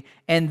Galilee,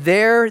 and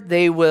there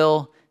they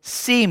will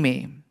see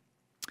me.'"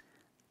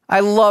 I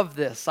love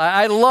this.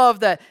 I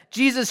love that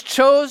Jesus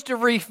chose to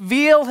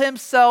reveal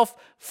himself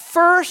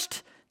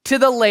first to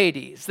the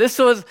ladies. This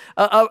was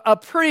a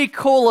pretty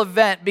cool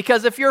event,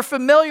 because if you're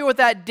familiar with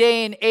that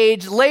day and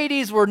age,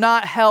 ladies were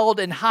not held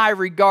in high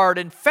regard.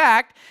 In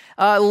fact,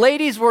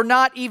 ladies were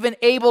not even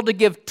able to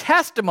give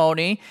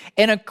testimony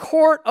in a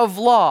court of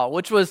law,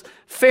 which was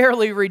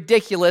fairly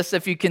ridiculous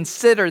if you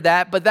consider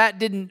that, but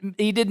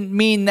he didn't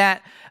mean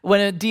that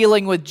when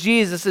dealing with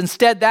Jesus.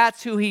 Instead,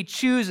 that's who he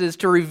chooses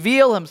to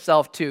reveal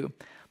himself to.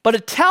 But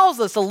it tells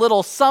us a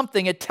little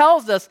something. It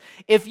tells us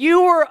if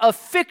you were a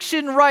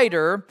fiction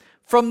writer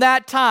from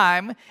that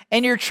time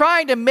and you're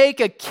trying to make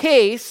a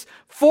case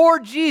for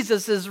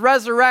Jesus'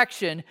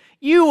 resurrection,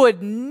 you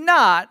would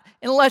not,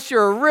 unless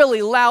you're a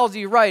really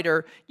lousy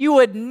writer, you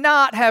would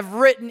not have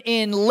written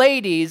in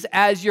ladies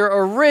as your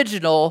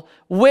original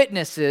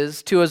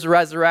witnesses to his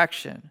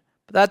resurrection.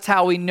 But that's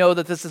how we know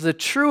that this is a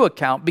true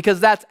account, because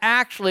that's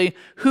actually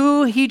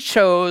who he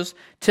chose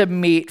to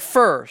meet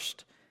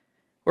first.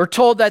 We're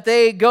told that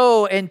they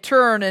go and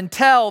turn and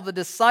tell the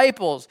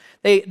disciples.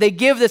 They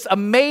give this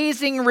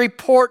amazing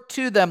report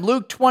to them.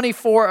 Luke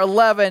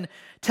 24:11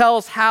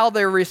 tells how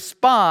they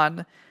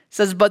respond. It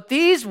says, "But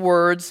these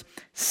words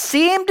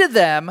seemed to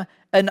them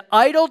an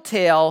idle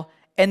tale,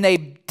 and they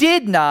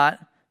did not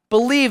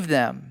believe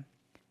them."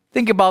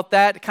 Think about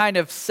that kind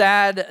of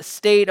sad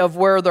state of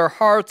where their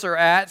hearts are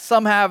at.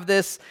 Some have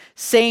this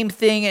same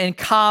thing in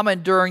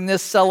common during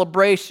this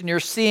celebration. You're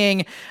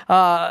seeing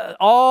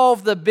all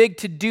of the big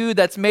to-do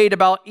that's made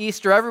about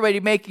Easter, everybody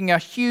making a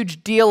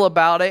huge deal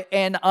about it,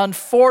 and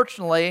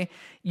unfortunately,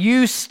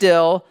 you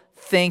still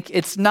think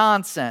it's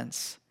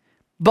nonsense.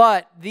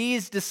 But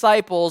these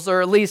disciples,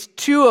 or at least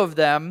two of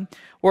them,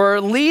 were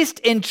at least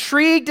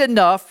intrigued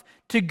enough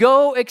to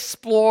go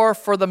explore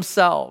for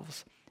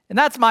themselves. And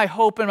that's my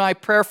hope and my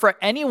prayer for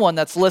anyone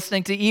that's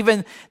listening to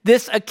even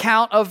this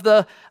account of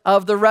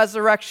the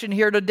resurrection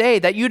here today,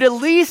 that you'd at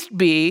least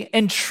be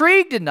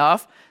intrigued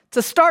enough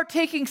to start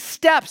taking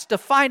steps to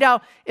find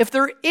out if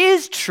there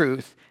is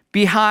truth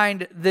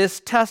behind this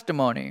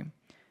testimony.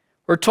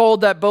 We're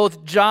told that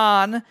both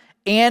John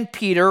and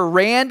Peter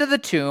ran to the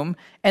tomb,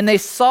 and they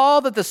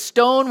saw that the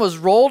stone was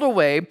rolled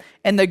away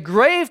and the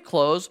grave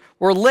clothes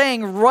were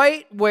laying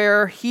right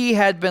where he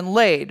had been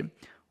laid.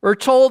 We're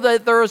told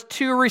that there was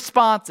two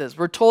responses.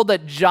 We're told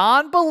that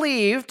John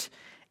believed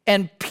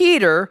and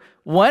Peter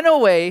went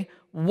away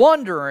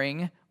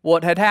wondering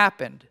what had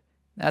happened.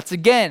 That's,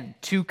 again,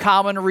 two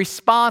common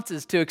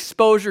responses to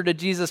exposure to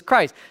Jesus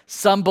Christ.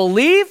 Some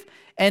believe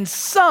and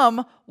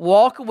some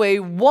walk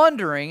away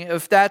wondering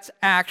if that's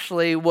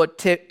actually what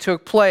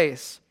took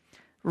place.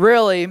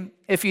 Really,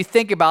 if you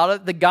think about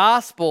it, the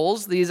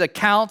Gospels, these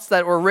accounts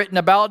that were written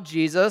about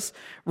Jesus,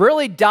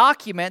 really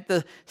document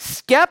the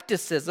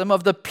skepticism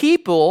of the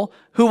people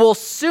who will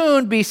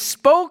soon be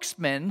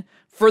spokesmen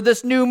for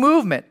this new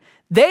movement.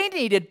 They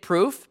needed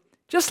proof,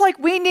 just like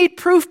we need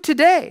proof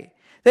today.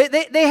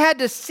 They had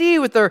to see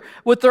with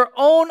their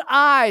own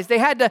eyes. They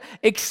had to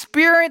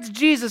experience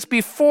Jesus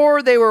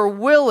before they were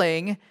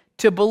willing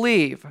to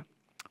believe.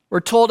 We're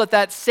told at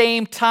that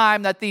same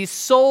time that these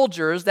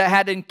soldiers that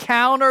had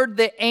encountered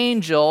the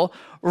angel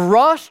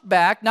rushed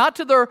back, not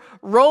to their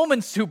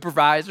Roman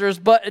supervisors,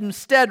 but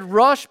instead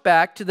rushed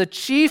back to the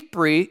chief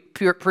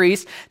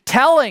priest,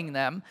 telling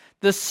them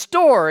the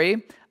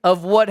story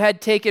of what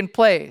had taken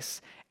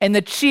place. And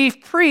the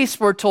chief priests,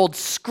 were told,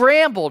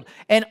 scrambled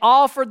and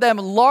offered them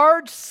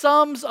large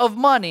sums of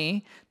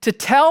money to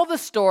tell the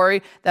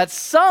story that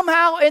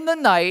somehow in the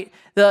night,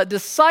 the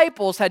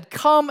disciples had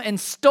come and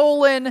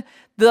stolen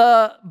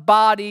the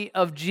body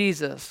of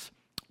Jesus.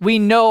 We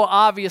know,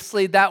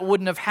 obviously, that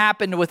wouldn't have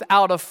happened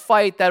without a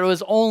fight, that it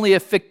was only a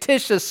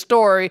fictitious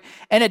story,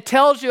 and it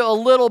tells you a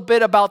little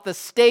bit about the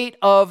state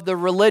of the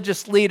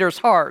religious leaders'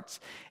 hearts.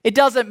 It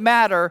doesn't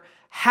matter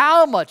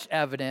how much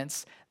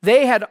evidence,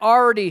 they had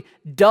already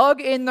dug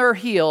in their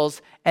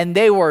heels, and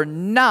they were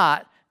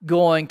not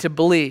going to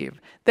believe.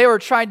 They were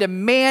trying to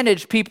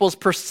manage people's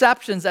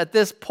perceptions at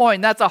this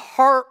point. That's a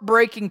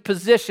heartbreaking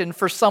position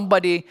for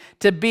somebody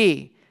to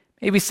be.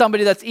 Maybe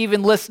somebody that's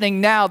even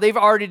listening now, they've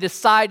already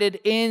decided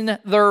in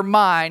their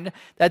mind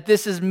that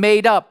this is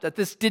made up, that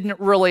this didn't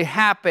really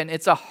happen.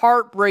 It's a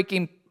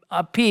heartbreaking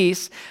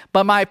piece,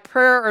 but my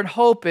prayer and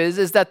hope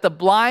is that the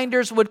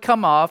blinders would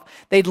come off.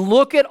 They'd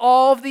look at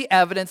all of the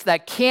evidence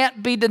that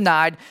can't be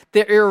denied,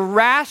 the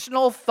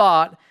irrational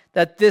thought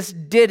that this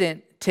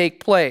didn't take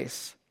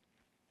place.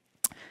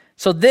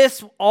 So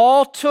this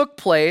all took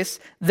place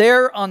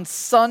there on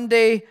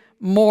Sunday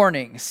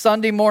morning.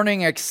 Sunday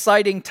morning,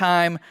 exciting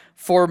time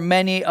for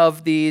many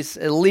of these,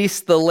 at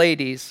least the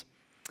ladies.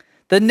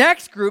 The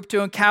next group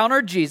to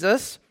encounter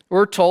Jesus,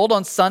 we're told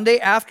on Sunday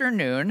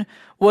afternoon,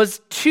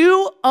 was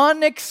two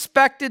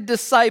unexpected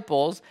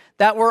disciples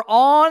that were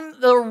on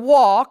the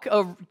walk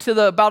about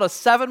a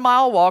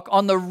 7-mile walk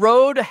on the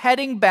road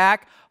heading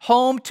back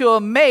home to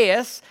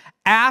Emmaus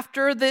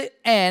after the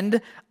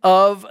end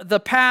of the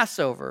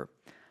Passover.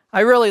 I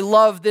really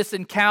love this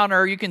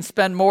encounter. You can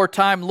spend more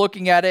time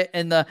looking at it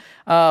in the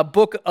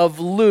book of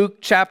Luke,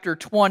 chapter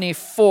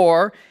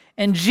 24.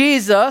 And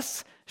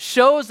Jesus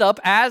shows up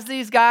as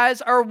these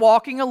guys are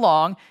walking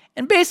along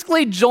and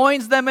basically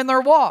joins them in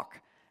their walk.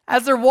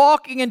 As they're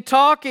walking and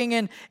talking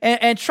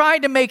and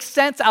trying to make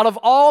sense out of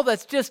all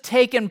that's just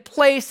taken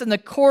place in the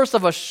course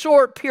of a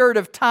short period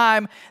of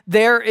time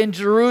there in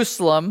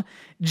Jerusalem,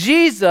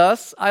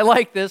 Jesus, I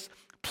like this,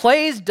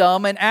 plays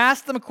dumb and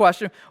asks them a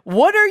question,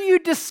 "What are you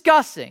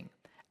discussing?"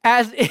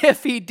 As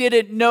if he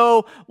didn't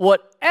know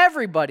what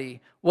everybody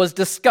was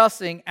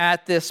discussing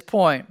at this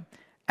point.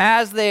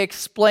 As they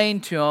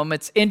explained to him,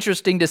 it's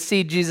interesting to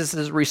see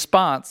Jesus'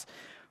 response.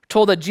 We're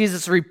told that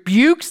Jesus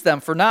rebukes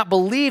them for not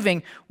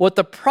believing what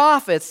the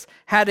prophets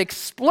had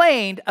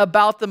explained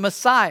about the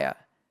Messiah.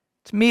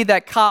 To me,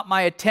 that caught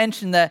my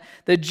attention, that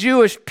the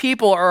Jewish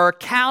people are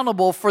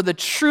accountable for the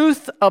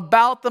truth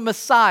about the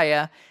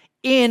Messiah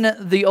in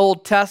the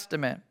Old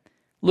Testament.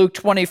 Luke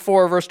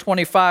 24, verse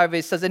 25,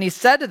 he says, "And he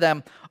said to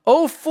them,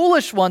 'O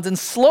foolish ones and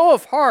slow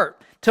of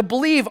heart, to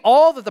believe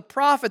all that the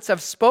prophets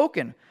have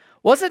spoken.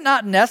 Was it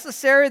not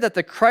necessary that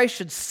the Christ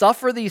should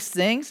suffer these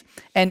things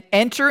and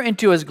enter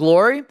into his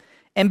glory?'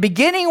 And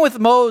beginning with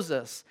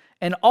Moses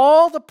and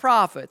all the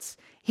prophets,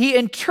 he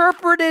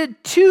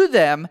interpreted to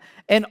them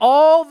in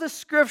all the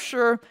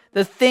scripture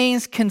the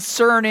things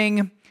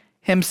concerning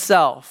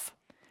himself."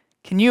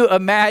 Can you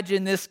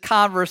imagine this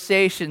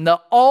conversation, the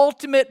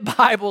ultimate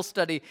Bible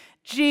study?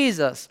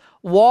 Jesus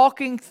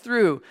walking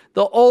through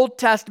the Old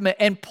Testament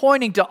and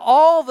pointing to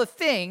all the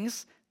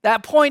things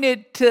that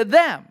pointed to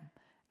them.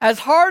 As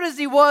hard as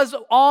he was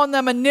on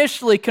them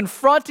initially,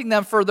 confronting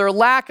them for their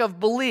lack of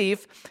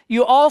belief,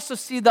 you also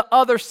see the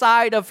other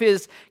side of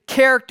his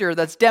character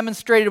that's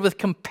demonstrated with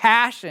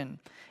compassion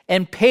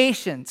and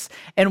patience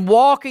and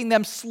walking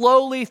them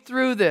slowly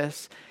through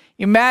this.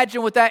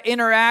 Imagine what that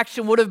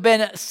interaction would have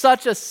been,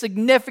 such a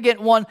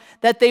significant one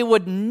that they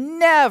would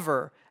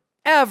never,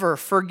 ever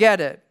forget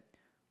it.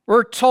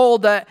 We're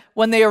told that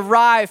when they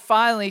arrived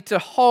finally to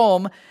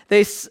home,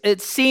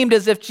 it seemed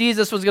as if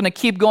Jesus was going to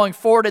keep going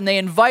forward, and they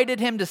invited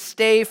him to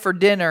stay for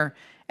dinner.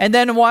 And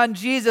then when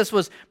Jesus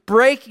was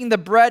breaking the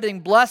bread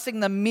and blessing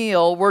the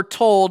meal, we're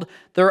told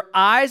their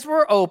eyes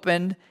were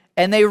opened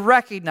and they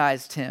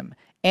recognized him,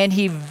 and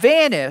he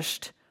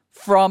vanished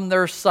from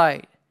their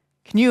sight.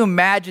 Can you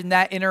imagine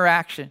that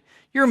interaction?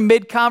 You're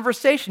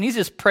mid-conversation. He's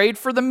just prayed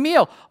for the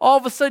meal. All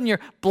of a sudden, your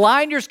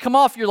blinders come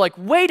off. You're like,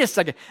 wait a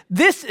second.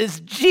 This is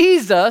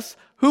Jesus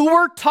who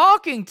we're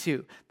talking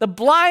to. The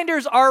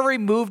blinders are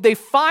removed. They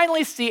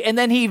finally see, and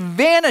then he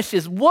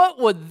vanishes. What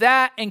would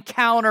that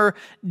encounter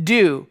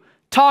do?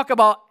 Talk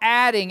about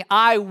adding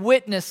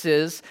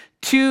eyewitnesses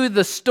to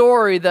the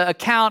story, the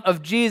account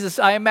of Jesus.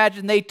 I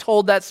imagine they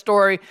told that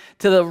story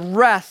to the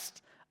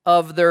rest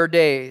of their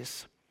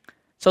days.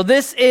 So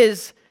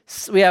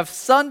we have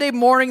Sunday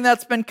morning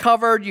that's been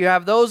covered. You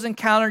have those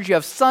encounters. You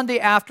have Sunday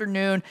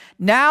afternoon.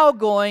 Now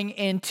going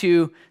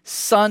into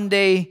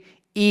Sunday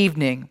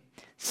evening.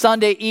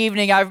 Sunday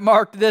evening, I've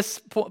marked this,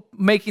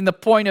 making the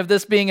point of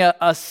this being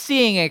a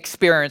seeing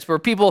experience where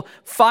people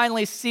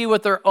finally see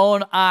with their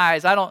own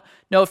eyes. I don't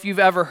know if you've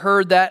ever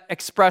heard that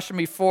expression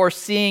before,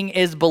 seeing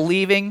is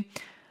believing.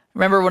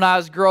 Remember when I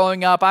was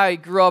growing up, I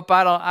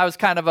was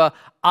kind of a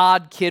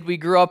odd kid. We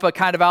grew up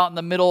kind of out in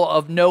the middle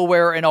of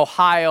nowhere in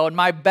Ohio, and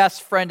my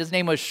best friend, his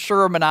name was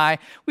Sherman,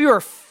 we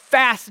were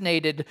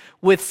fascinated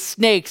with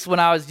snakes when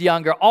I was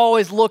younger,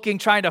 always looking,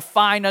 trying to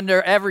find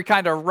under every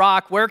kind of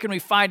rock, where can we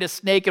find a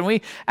snake? And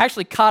we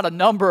actually caught a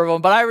number of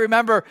them. But I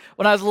remember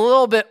when I was a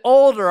little bit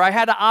older, I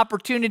had an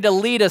opportunity to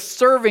lead a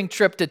serving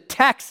trip to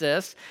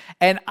Texas,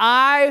 and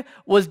I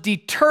was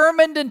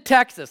determined in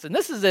Texas, and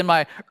this is in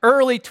my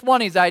early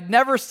 20s, I'd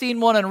never seen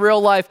one in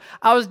real life.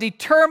 I was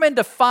determined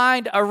to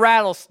find a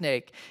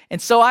rattlesnake.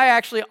 And so I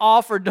actually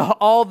offered to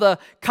all the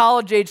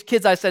college-age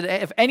kids, I said,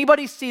 if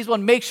anybody sees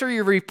one, make sure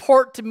you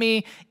report to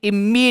me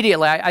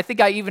immediately. I think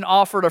I even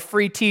offered a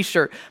free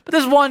t-shirt. But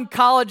this one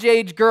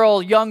college-age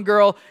girl, young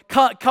girl,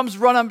 comes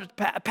running,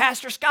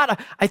 Pastor Scott,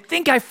 I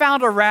think I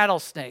found a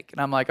rattlesnake. And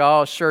I'm like,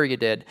 oh, sure you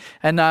did.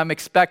 And I'm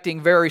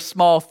expecting very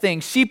small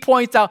things. She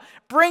points out,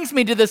 brings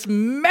me to this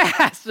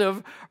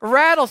massive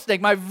rattlesnake.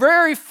 My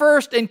very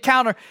first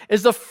encounter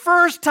is the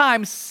first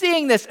time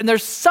seeing this. And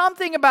there's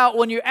something about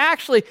when you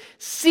actually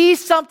see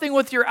something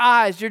with your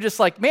eyes, you're just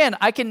like, man,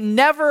 I can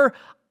never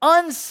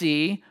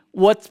unsee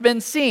what's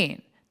been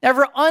seen.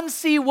 Never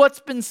unsee what's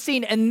been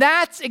seen. And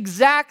that's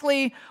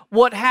exactly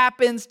what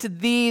happens to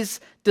these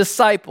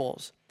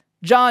disciples.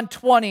 John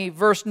 20,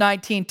 verse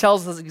 19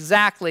 tells us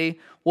exactly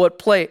what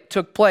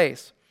took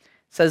place.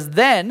 It says,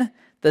 then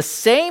the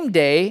same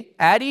day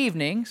at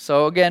evening,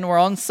 so again, we're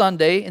on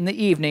Sunday in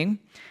the evening,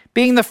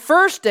 being the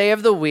first day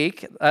of the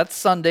week, that's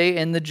Sunday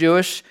in the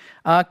Jewish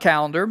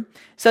calendar, it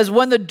says,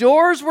 when the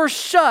doors were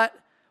shut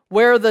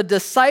where the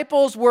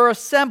disciples were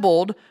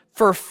assembled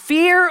for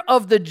fear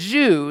of the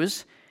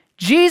Jews,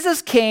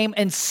 Jesus came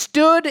and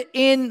stood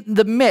in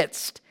the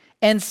midst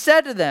and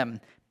said to them,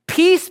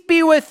 peace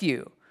be with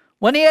you.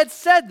 When he had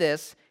said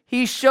this,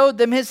 he showed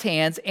them his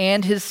hands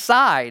and his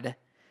side.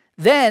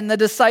 Then the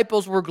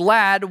disciples were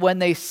glad when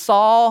they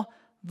saw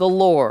the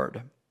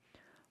Lord.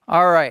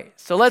 All right,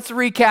 so let's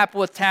recap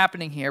what's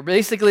happening here.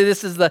 Basically,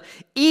 this is the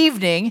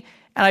evening,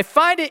 and I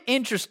find it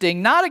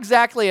interesting, not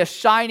exactly a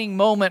shining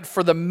moment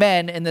for the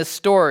men in this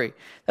story,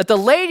 that the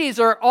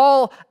ladies are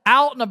all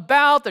out and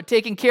about, they're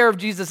taking care of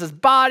Jesus'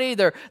 body,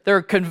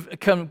 they're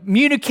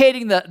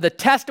communicating the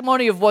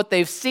testimony of what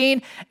they've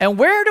seen, and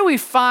where do we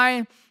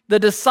find the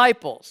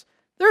disciples?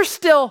 They're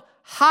still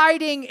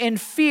hiding in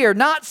fear,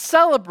 not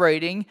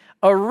celebrating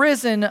a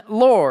risen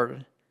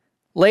Lord.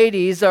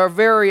 Ladies are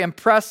very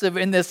impressive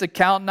in this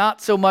account,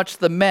 not so much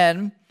the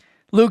men.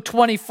 Luke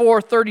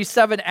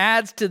 24:37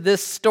 adds to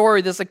this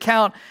story, this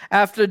account,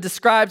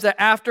 describes that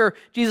after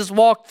Jesus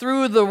walked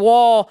through the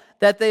wall,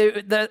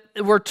 that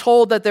were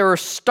told that they were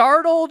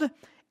startled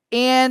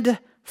and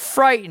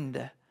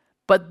frightened.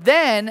 But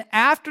then,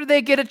 after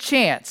they get a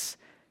chance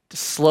to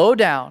slow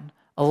down,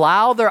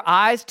 allow their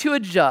eyes to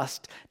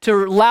adjust, to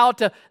allow it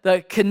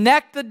to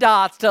connect the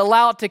dots, to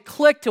allow it to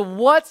click to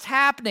what's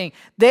happening,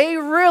 they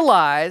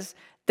realize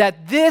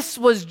that this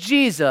was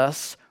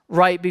Jesus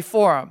right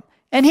before them.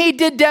 And he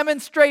did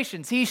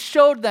demonstrations. He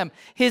showed them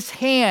his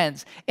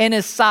hands and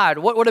his side.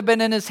 What would have been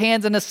in his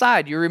hands and his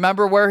side? You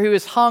remember where he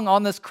was hung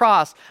on this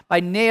cross by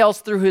nails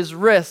through his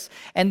wrists,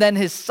 and then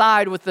his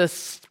side with a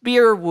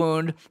spear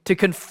wound to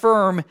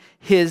confirm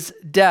his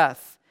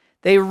death.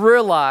 They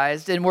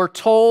realized, and we're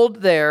told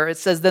there, it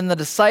says, then the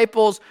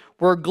disciples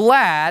were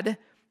glad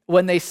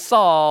when they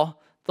saw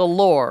the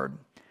Lord.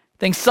 I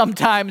think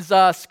sometimes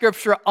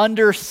Scripture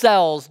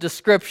undersells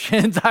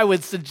descriptions, I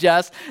would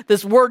suggest.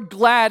 This word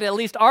glad, at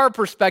least our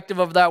perspective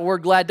of that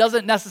word glad,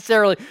 doesn't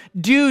necessarily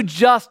do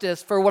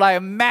justice for what I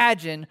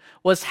imagine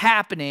was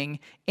happening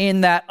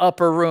in that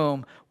upper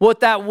room. What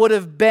that would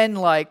have been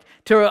like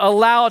to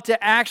allow it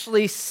to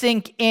actually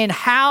sink in.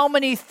 How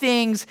many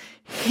things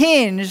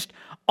hinged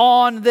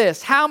on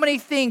this? How many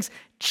things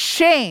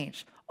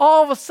changed?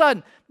 All of a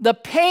sudden, the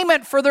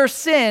payment for their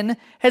sin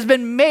has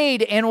been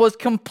made and was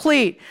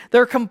complete.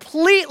 They're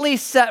completely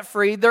set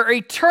free. Their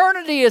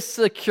eternity is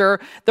secure.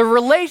 The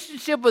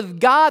relationship with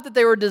God that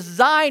they were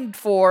designed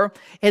for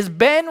has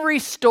been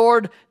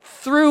restored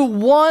through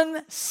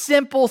one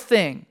simple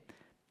thing: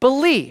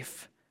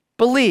 belief.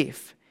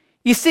 Belief.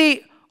 You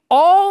see,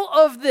 all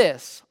of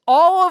this,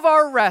 all of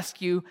our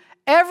rescue,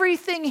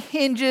 everything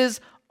hinges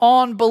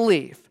on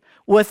belief.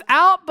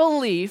 Without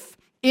belief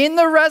in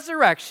the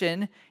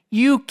resurrection,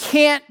 you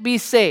can't be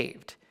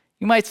saved.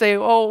 You might say,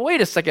 oh,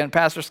 wait a second,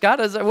 Pastor Scott.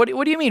 What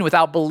do you mean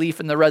without belief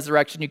in the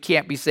resurrection, you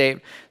can't be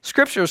saved?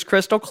 Scripture is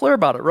crystal clear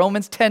about it.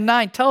 Romans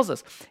 10:9 tells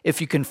us, if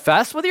you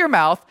confess with your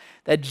mouth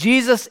that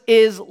Jesus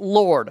is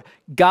Lord,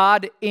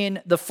 God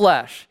in the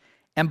flesh,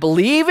 and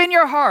believe in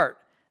your heart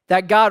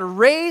that God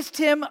raised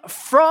him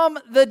from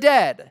the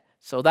dead.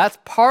 So that's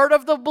part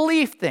of the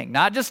belief thing,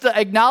 not just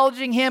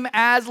acknowledging him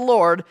as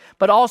Lord,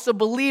 but also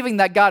believing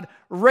that God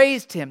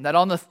raised him, that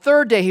on the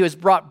third day he was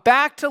brought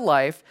back to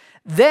life.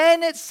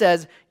 Then it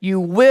says, you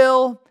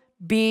will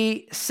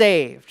be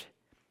saved.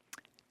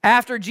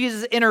 After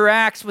Jesus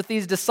interacts with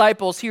these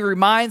disciples, he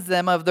reminds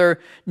them of their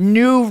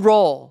new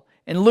role.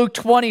 In Luke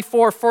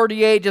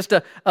 24:48, just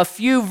a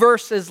few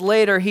verses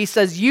later, he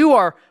says, "You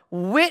are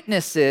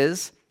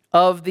witnesses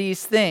of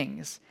these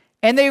things."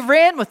 And they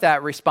ran with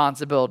that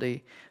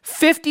responsibility.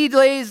 50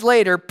 days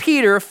later,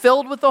 Peter,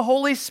 filled with the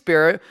Holy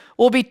Spirit,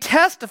 will be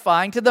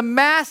testifying to the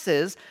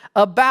masses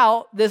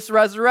about this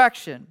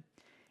resurrection.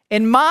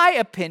 In my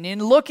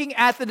opinion, looking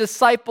at the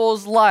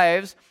disciples'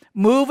 lives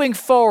moving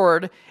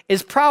forward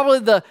is probably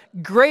the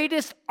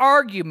greatest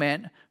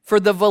argument for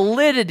the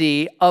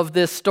validity of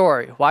this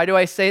story. Why do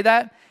I say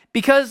that?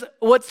 Because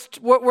what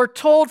we're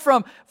told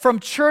from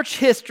church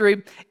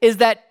history is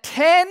that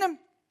 10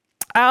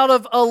 out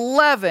of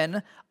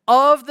 11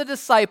 of the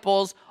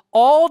disciples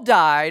all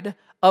died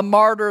a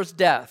martyr's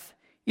death.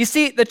 You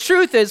see, the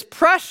truth is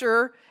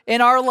pressure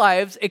in our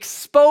lives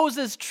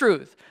exposes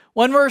truth.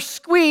 When we're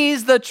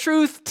squeezed, the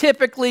truth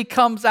typically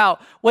comes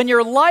out. When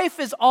your life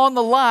is on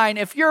the line,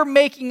 if you're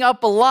making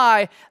up a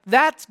lie,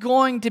 that's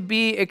going to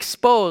be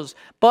exposed.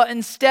 But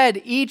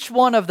instead, each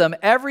one of them,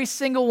 every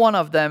single one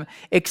of them,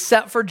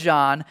 except for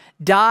John,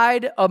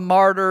 died a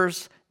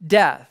martyr's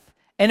death.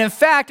 And in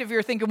fact, if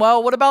you're thinking,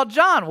 well, what about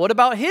John? What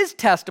about his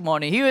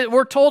testimony?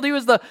 We're told he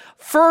was the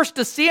first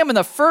to see him and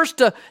the first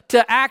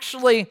to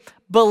actually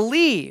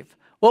believe.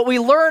 What we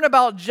learn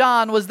about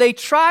John was they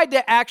tried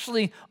to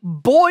actually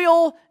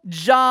boil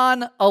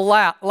John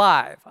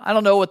alive. I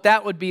don't know what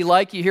that would be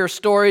like. You hear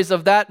stories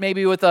of that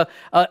maybe with a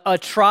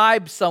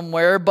tribe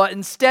somewhere, but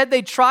instead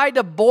they tried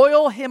to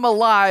boil him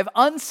alive.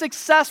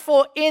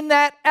 Unsuccessful in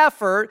that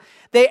effort,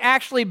 they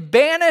actually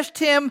banished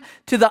him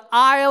to the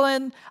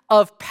island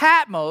of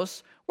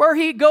Patmos, where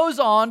he goes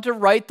on to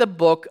write the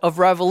book of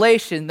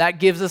Revelation. That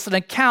gives us an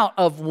account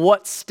of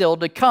what's still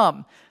to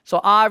come. So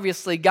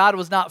obviously, God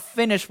was not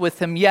finished with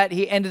him yet.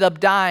 He ended up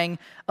dying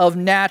of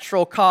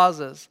natural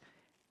causes.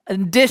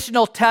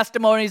 Additional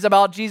testimonies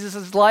about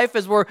Jesus' life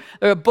is where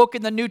a book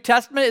in the New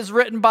Testament is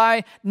written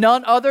by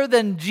none other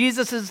than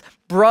Jesus'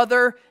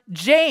 brother,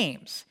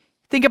 James.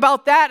 Think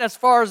about that as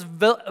far as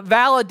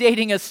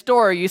validating a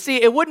story. You see,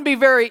 it wouldn't be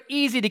very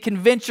easy to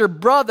convince your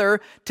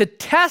brother to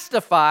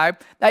testify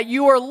that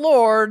you are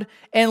Lord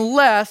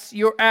unless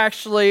you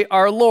actually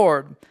are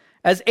Lord.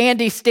 As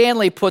Andy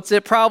Stanley puts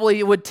it, probably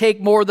it would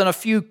take more than a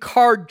few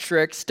card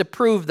tricks to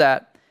prove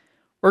that.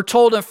 We're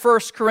told in 1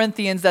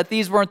 Corinthians that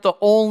these weren't the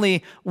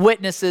only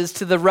witnesses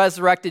to the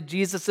resurrected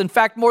Jesus. In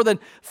fact, more than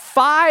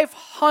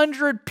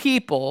 500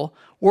 people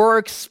were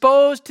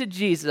exposed to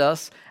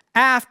Jesus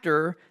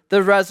after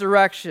the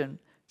resurrection.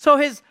 So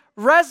his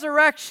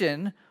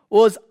resurrection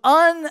was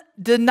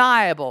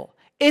undeniable.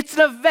 It's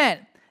an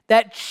event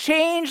that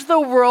changed the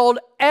world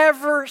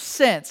ever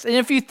since. And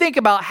if you think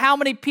about how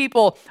many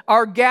people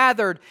are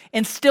gathered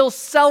and still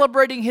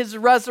celebrating his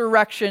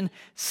resurrection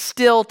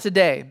still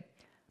today.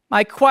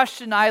 My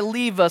question I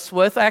leave us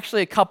with,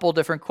 actually a couple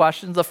different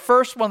questions. The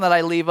first one that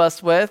I leave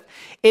us with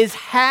is,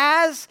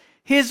 has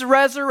his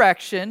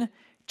resurrection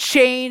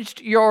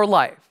changed your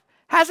life?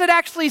 Has it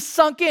actually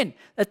sunk in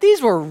that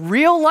these were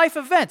real life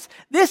events?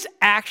 This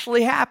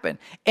actually happened.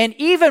 And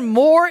even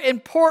more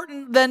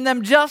important than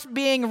them just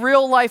being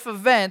real life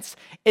events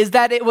is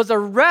that it was a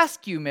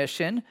rescue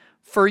mission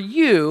for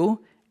you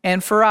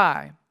and for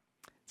I.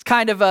 It's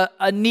kind of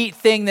a neat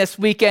thing this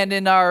weekend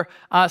in our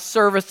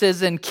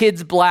services and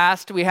Kids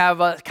Blast. We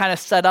have kind of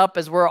set up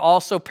as we're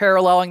also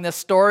paralleling this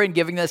story and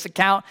giving this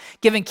account,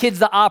 giving kids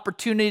the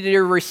opportunity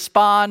to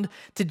respond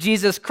to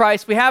Jesus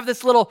Christ. We have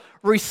this little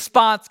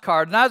response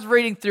card. And I was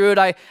reading through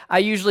it. I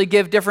usually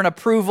give different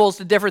approvals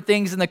to different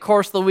things in the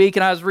course of the week.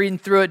 And I was reading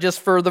through it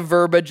just for the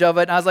verbiage of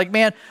it. And I was like,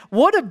 man,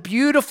 what a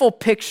beautiful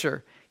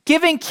picture.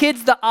 Giving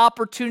kids the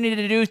opportunity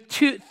to do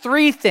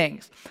three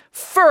things.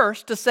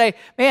 First, to say,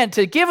 man,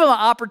 to give them an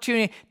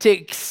opportunity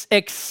to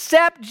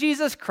accept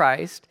Jesus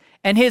Christ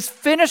and his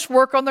finished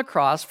work on the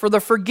cross for the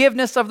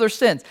forgiveness of their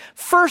sins.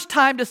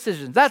 First-time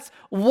decisions. That's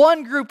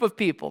one group of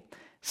people.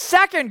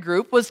 Second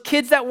group was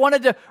kids that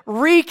wanted to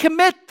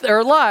recommit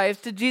their lives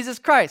to Jesus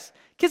Christ.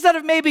 Kids that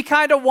have maybe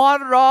kind of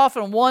wandered off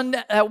and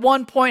at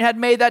one point had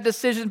made that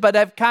decision, but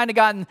have kind of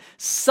gotten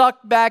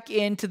sucked back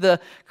into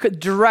the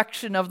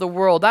direction of the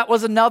world. That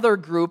was another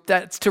group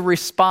that's to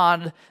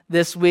respond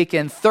this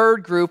weekend.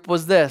 Third group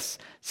was this.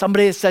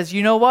 Somebody that says,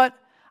 you know what?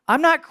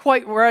 I'm not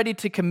quite ready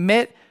to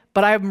commit,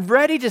 but I'm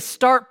ready to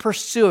start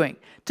pursuing,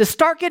 to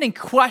start getting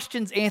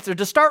questions answered,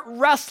 to start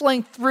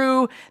wrestling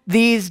through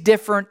these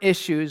different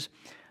issues.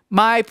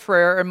 My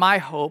prayer and my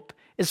hope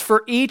is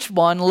for each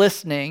one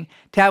listening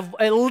to have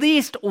at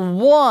least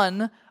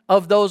one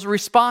of those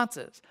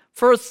responses.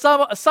 For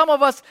some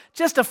of us,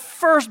 just to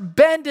first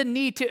bend a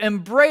knee to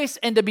embrace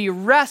and to be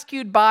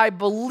rescued by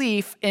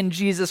belief in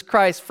Jesus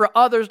Christ. For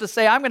others to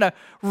say, I'm going to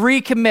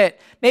recommit,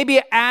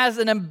 maybe as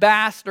an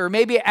ambassador,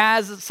 maybe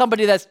as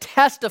somebody that's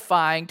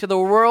testifying to the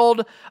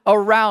world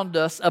around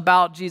us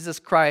about Jesus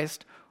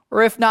Christ.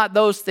 or if not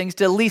those things,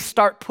 to at least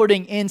start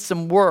putting in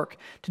some work,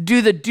 to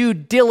do the due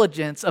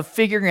diligence of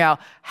figuring out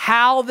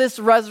how this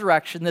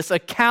resurrection, this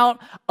account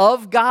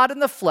of God in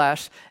the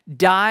flesh,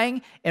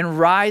 dying and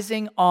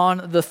rising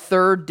on the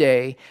third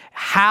day,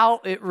 how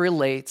it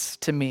relates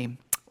to me.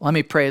 Let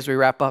me pray as we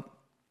wrap up.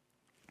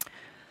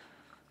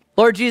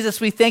 Lord Jesus,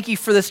 we thank you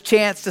for this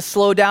chance to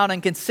slow down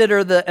and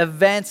consider the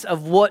events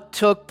of what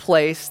took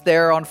place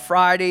there on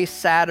Friday,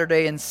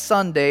 Saturday, and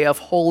Sunday of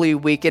Holy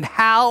Week and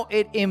how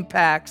it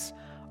impacts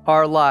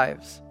our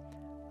lives.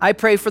 I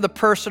pray for the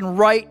person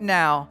right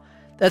now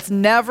that's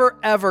never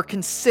ever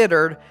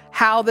considered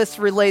how this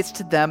relates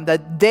to them,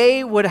 that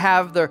they would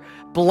have their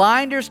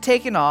blinders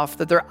taken off,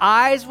 that their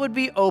eyes would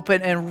be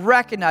open and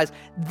recognize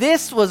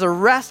this was a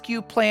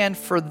rescue plan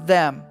for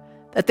them.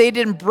 That they'd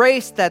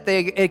embrace that,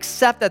 they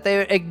accept that,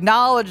 they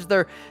acknowledge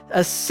their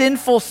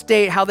sinful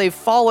state, how they've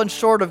fallen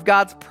short of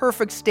God's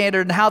perfect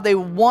standard and how they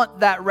want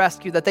that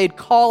rescue, that they'd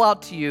call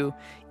out to you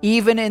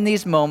even in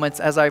these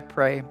moments as I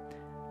pray.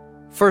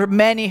 For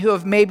many who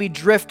have maybe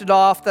drifted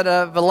off, that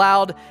have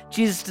allowed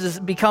Jesus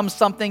to become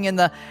something in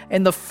the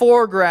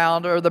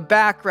foreground or the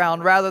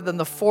background rather than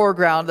the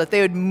foreground, that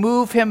they would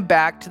move him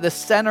back to the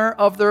center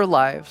of their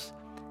lives.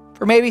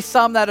 Or maybe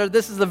some that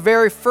this is the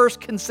very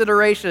first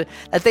consideration,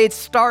 that they'd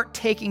start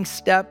taking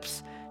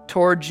steps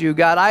towards you.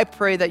 God, I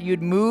pray that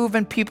you'd move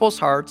in people's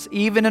hearts,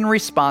 even in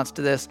response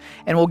to this,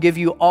 and we'll give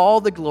you all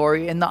the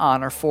glory and the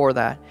honor for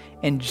that.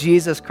 In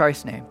Jesus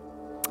Christ's name,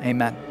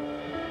 amen.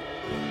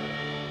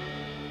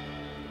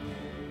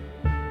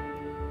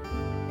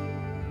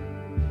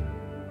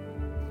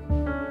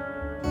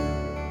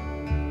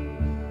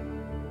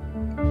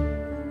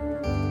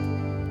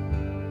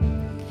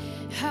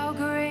 How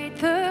great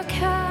the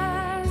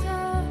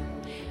chasm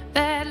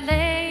that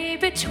lay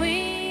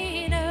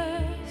between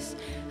us,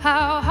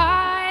 how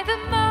high the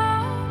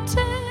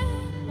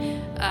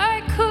mountain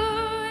I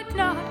could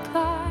not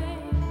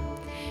climb.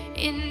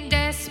 In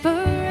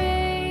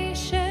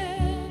desperation,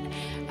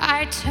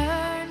 I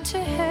turned to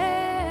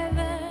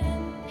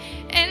heaven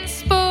and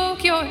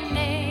spoke your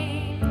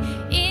name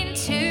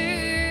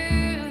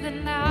into the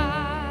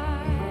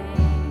night.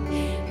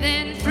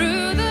 Then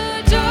through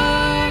the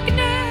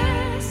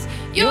darkness,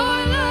 your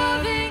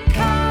loving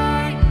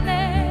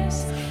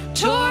kindness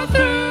tore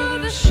through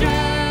the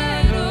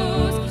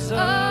shadows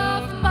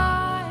of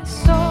my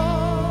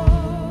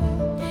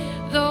soul.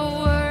 The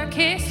work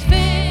is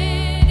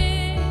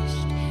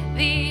finished,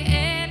 the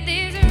end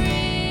is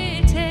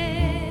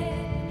written.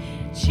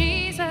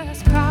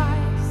 Jesus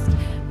Christ,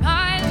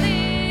 my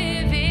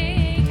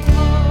living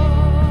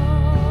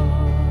hope.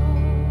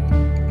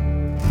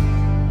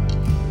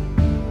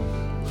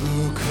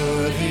 Who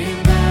could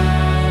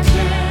imagine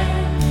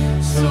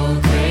so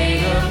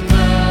great a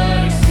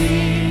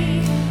mercy?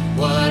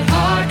 What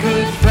heart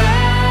could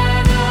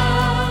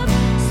fathom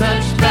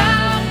such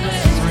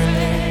boundless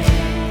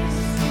grace?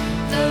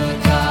 The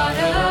God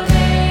of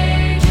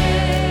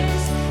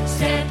ages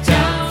stepped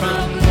down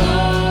from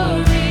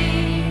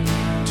glory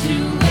to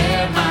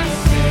wear my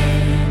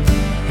sin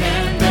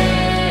and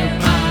bear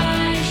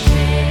my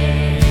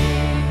shame.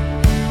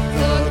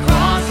 The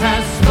cross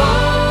has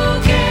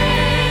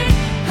spoken,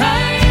 I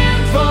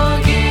am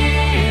forgiven.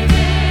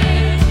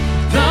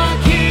 The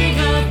King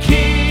of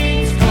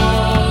Kings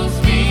calls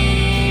me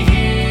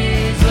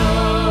his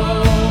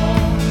own.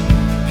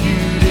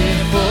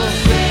 Beautiful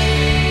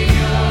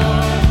Savior,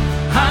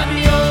 I'm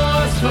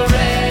yours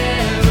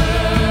forever.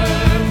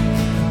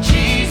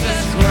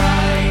 Jesus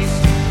Christ,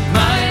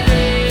 my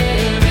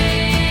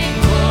living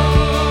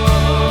hope.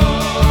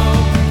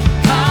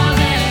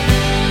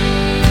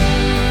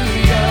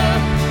 Hallelujah,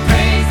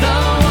 praise the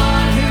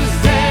one who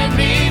set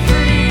me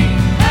free.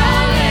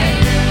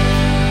 Hallelujah,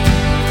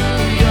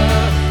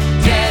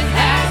 death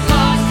has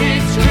lost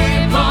its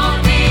grip on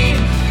me.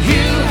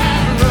 You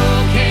have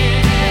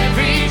broken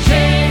every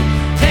chain.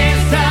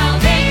 There's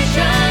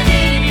salvation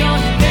in your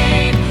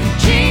name,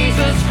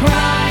 Jesus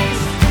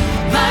Christ,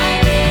 my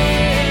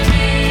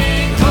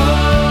living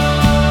hope.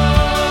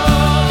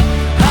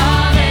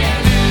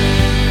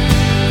 Hallelujah,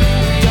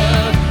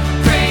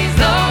 praise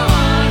the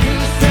one who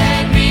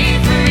set me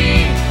free.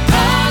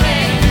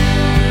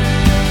 Hallelujah,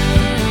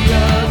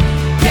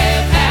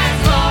 death has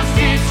lost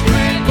its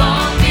grip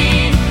on me.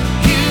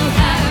 You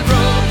have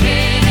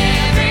broken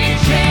every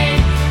chain.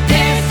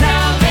 There's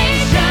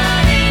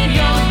salvation in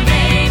your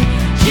name,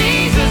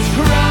 Jesus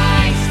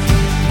Christ,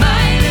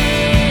 my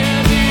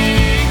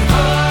living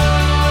hope.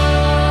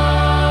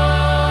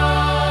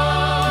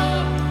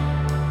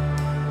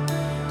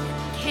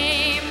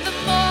 Came the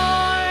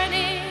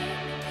morning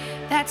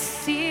that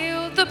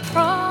sealed the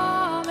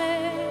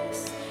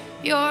promise.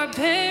 Your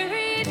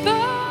buried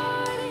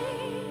body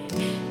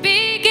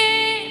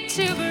began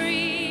to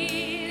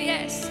breathe.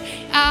 Yes,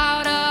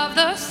 out of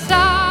the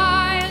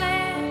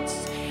silence,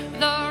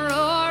 the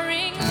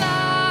roaring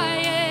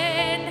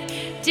lion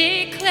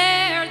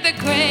declared the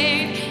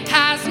grave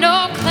has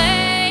no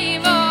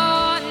claim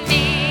on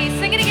me.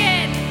 Sing it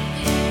again.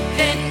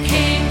 Then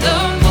came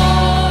the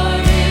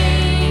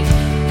morning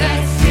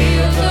that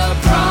sealed the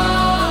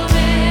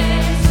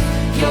promise.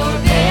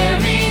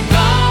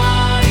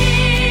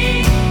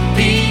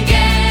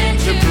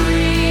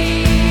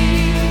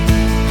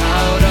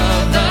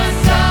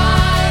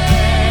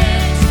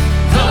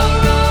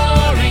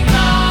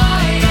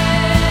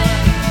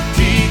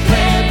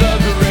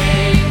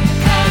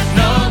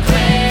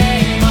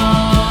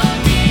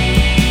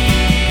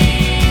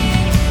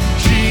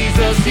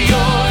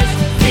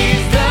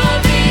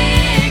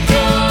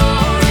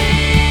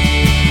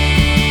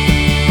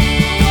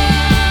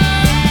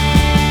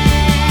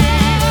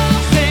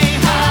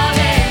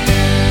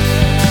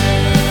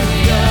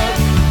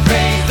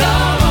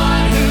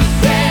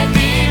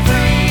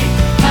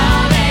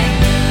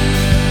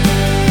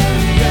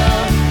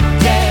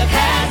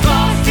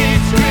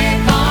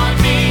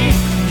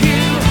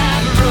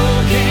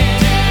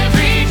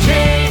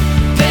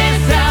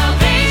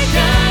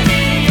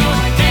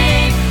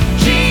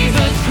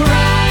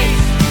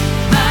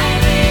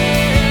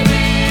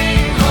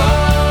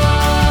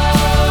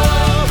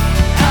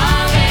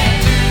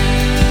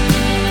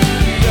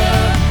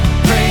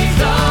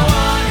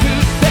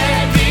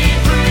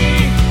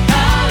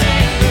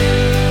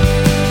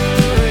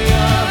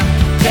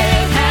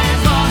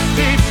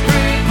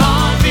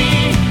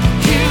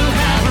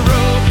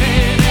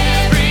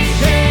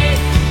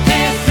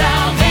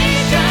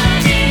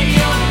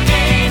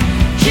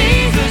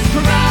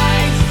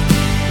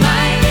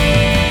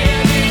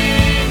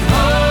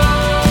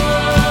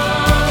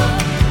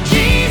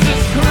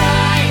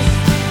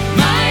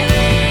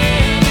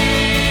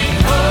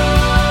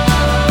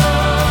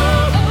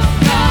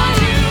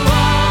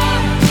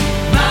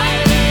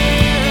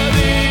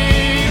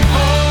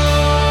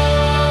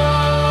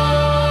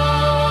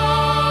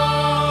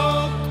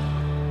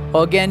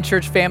 Well, again,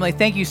 church family,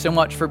 thank you so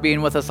much for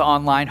being with us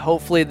online.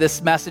 Hopefully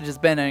this message has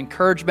been an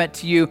encouragement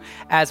to you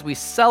as we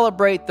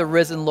celebrate the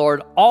risen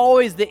Lord.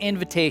 Always the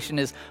invitation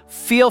is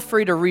feel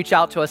free to reach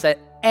out to us at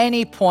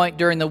any point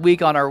during the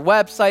week on our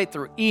website,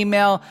 through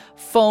email,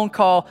 phone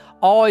call.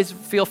 Always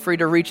feel free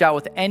to reach out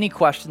with any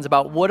questions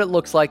about what it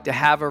looks like to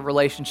have a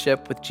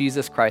relationship with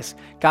Jesus Christ.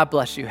 God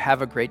bless you.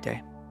 Have a great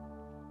day.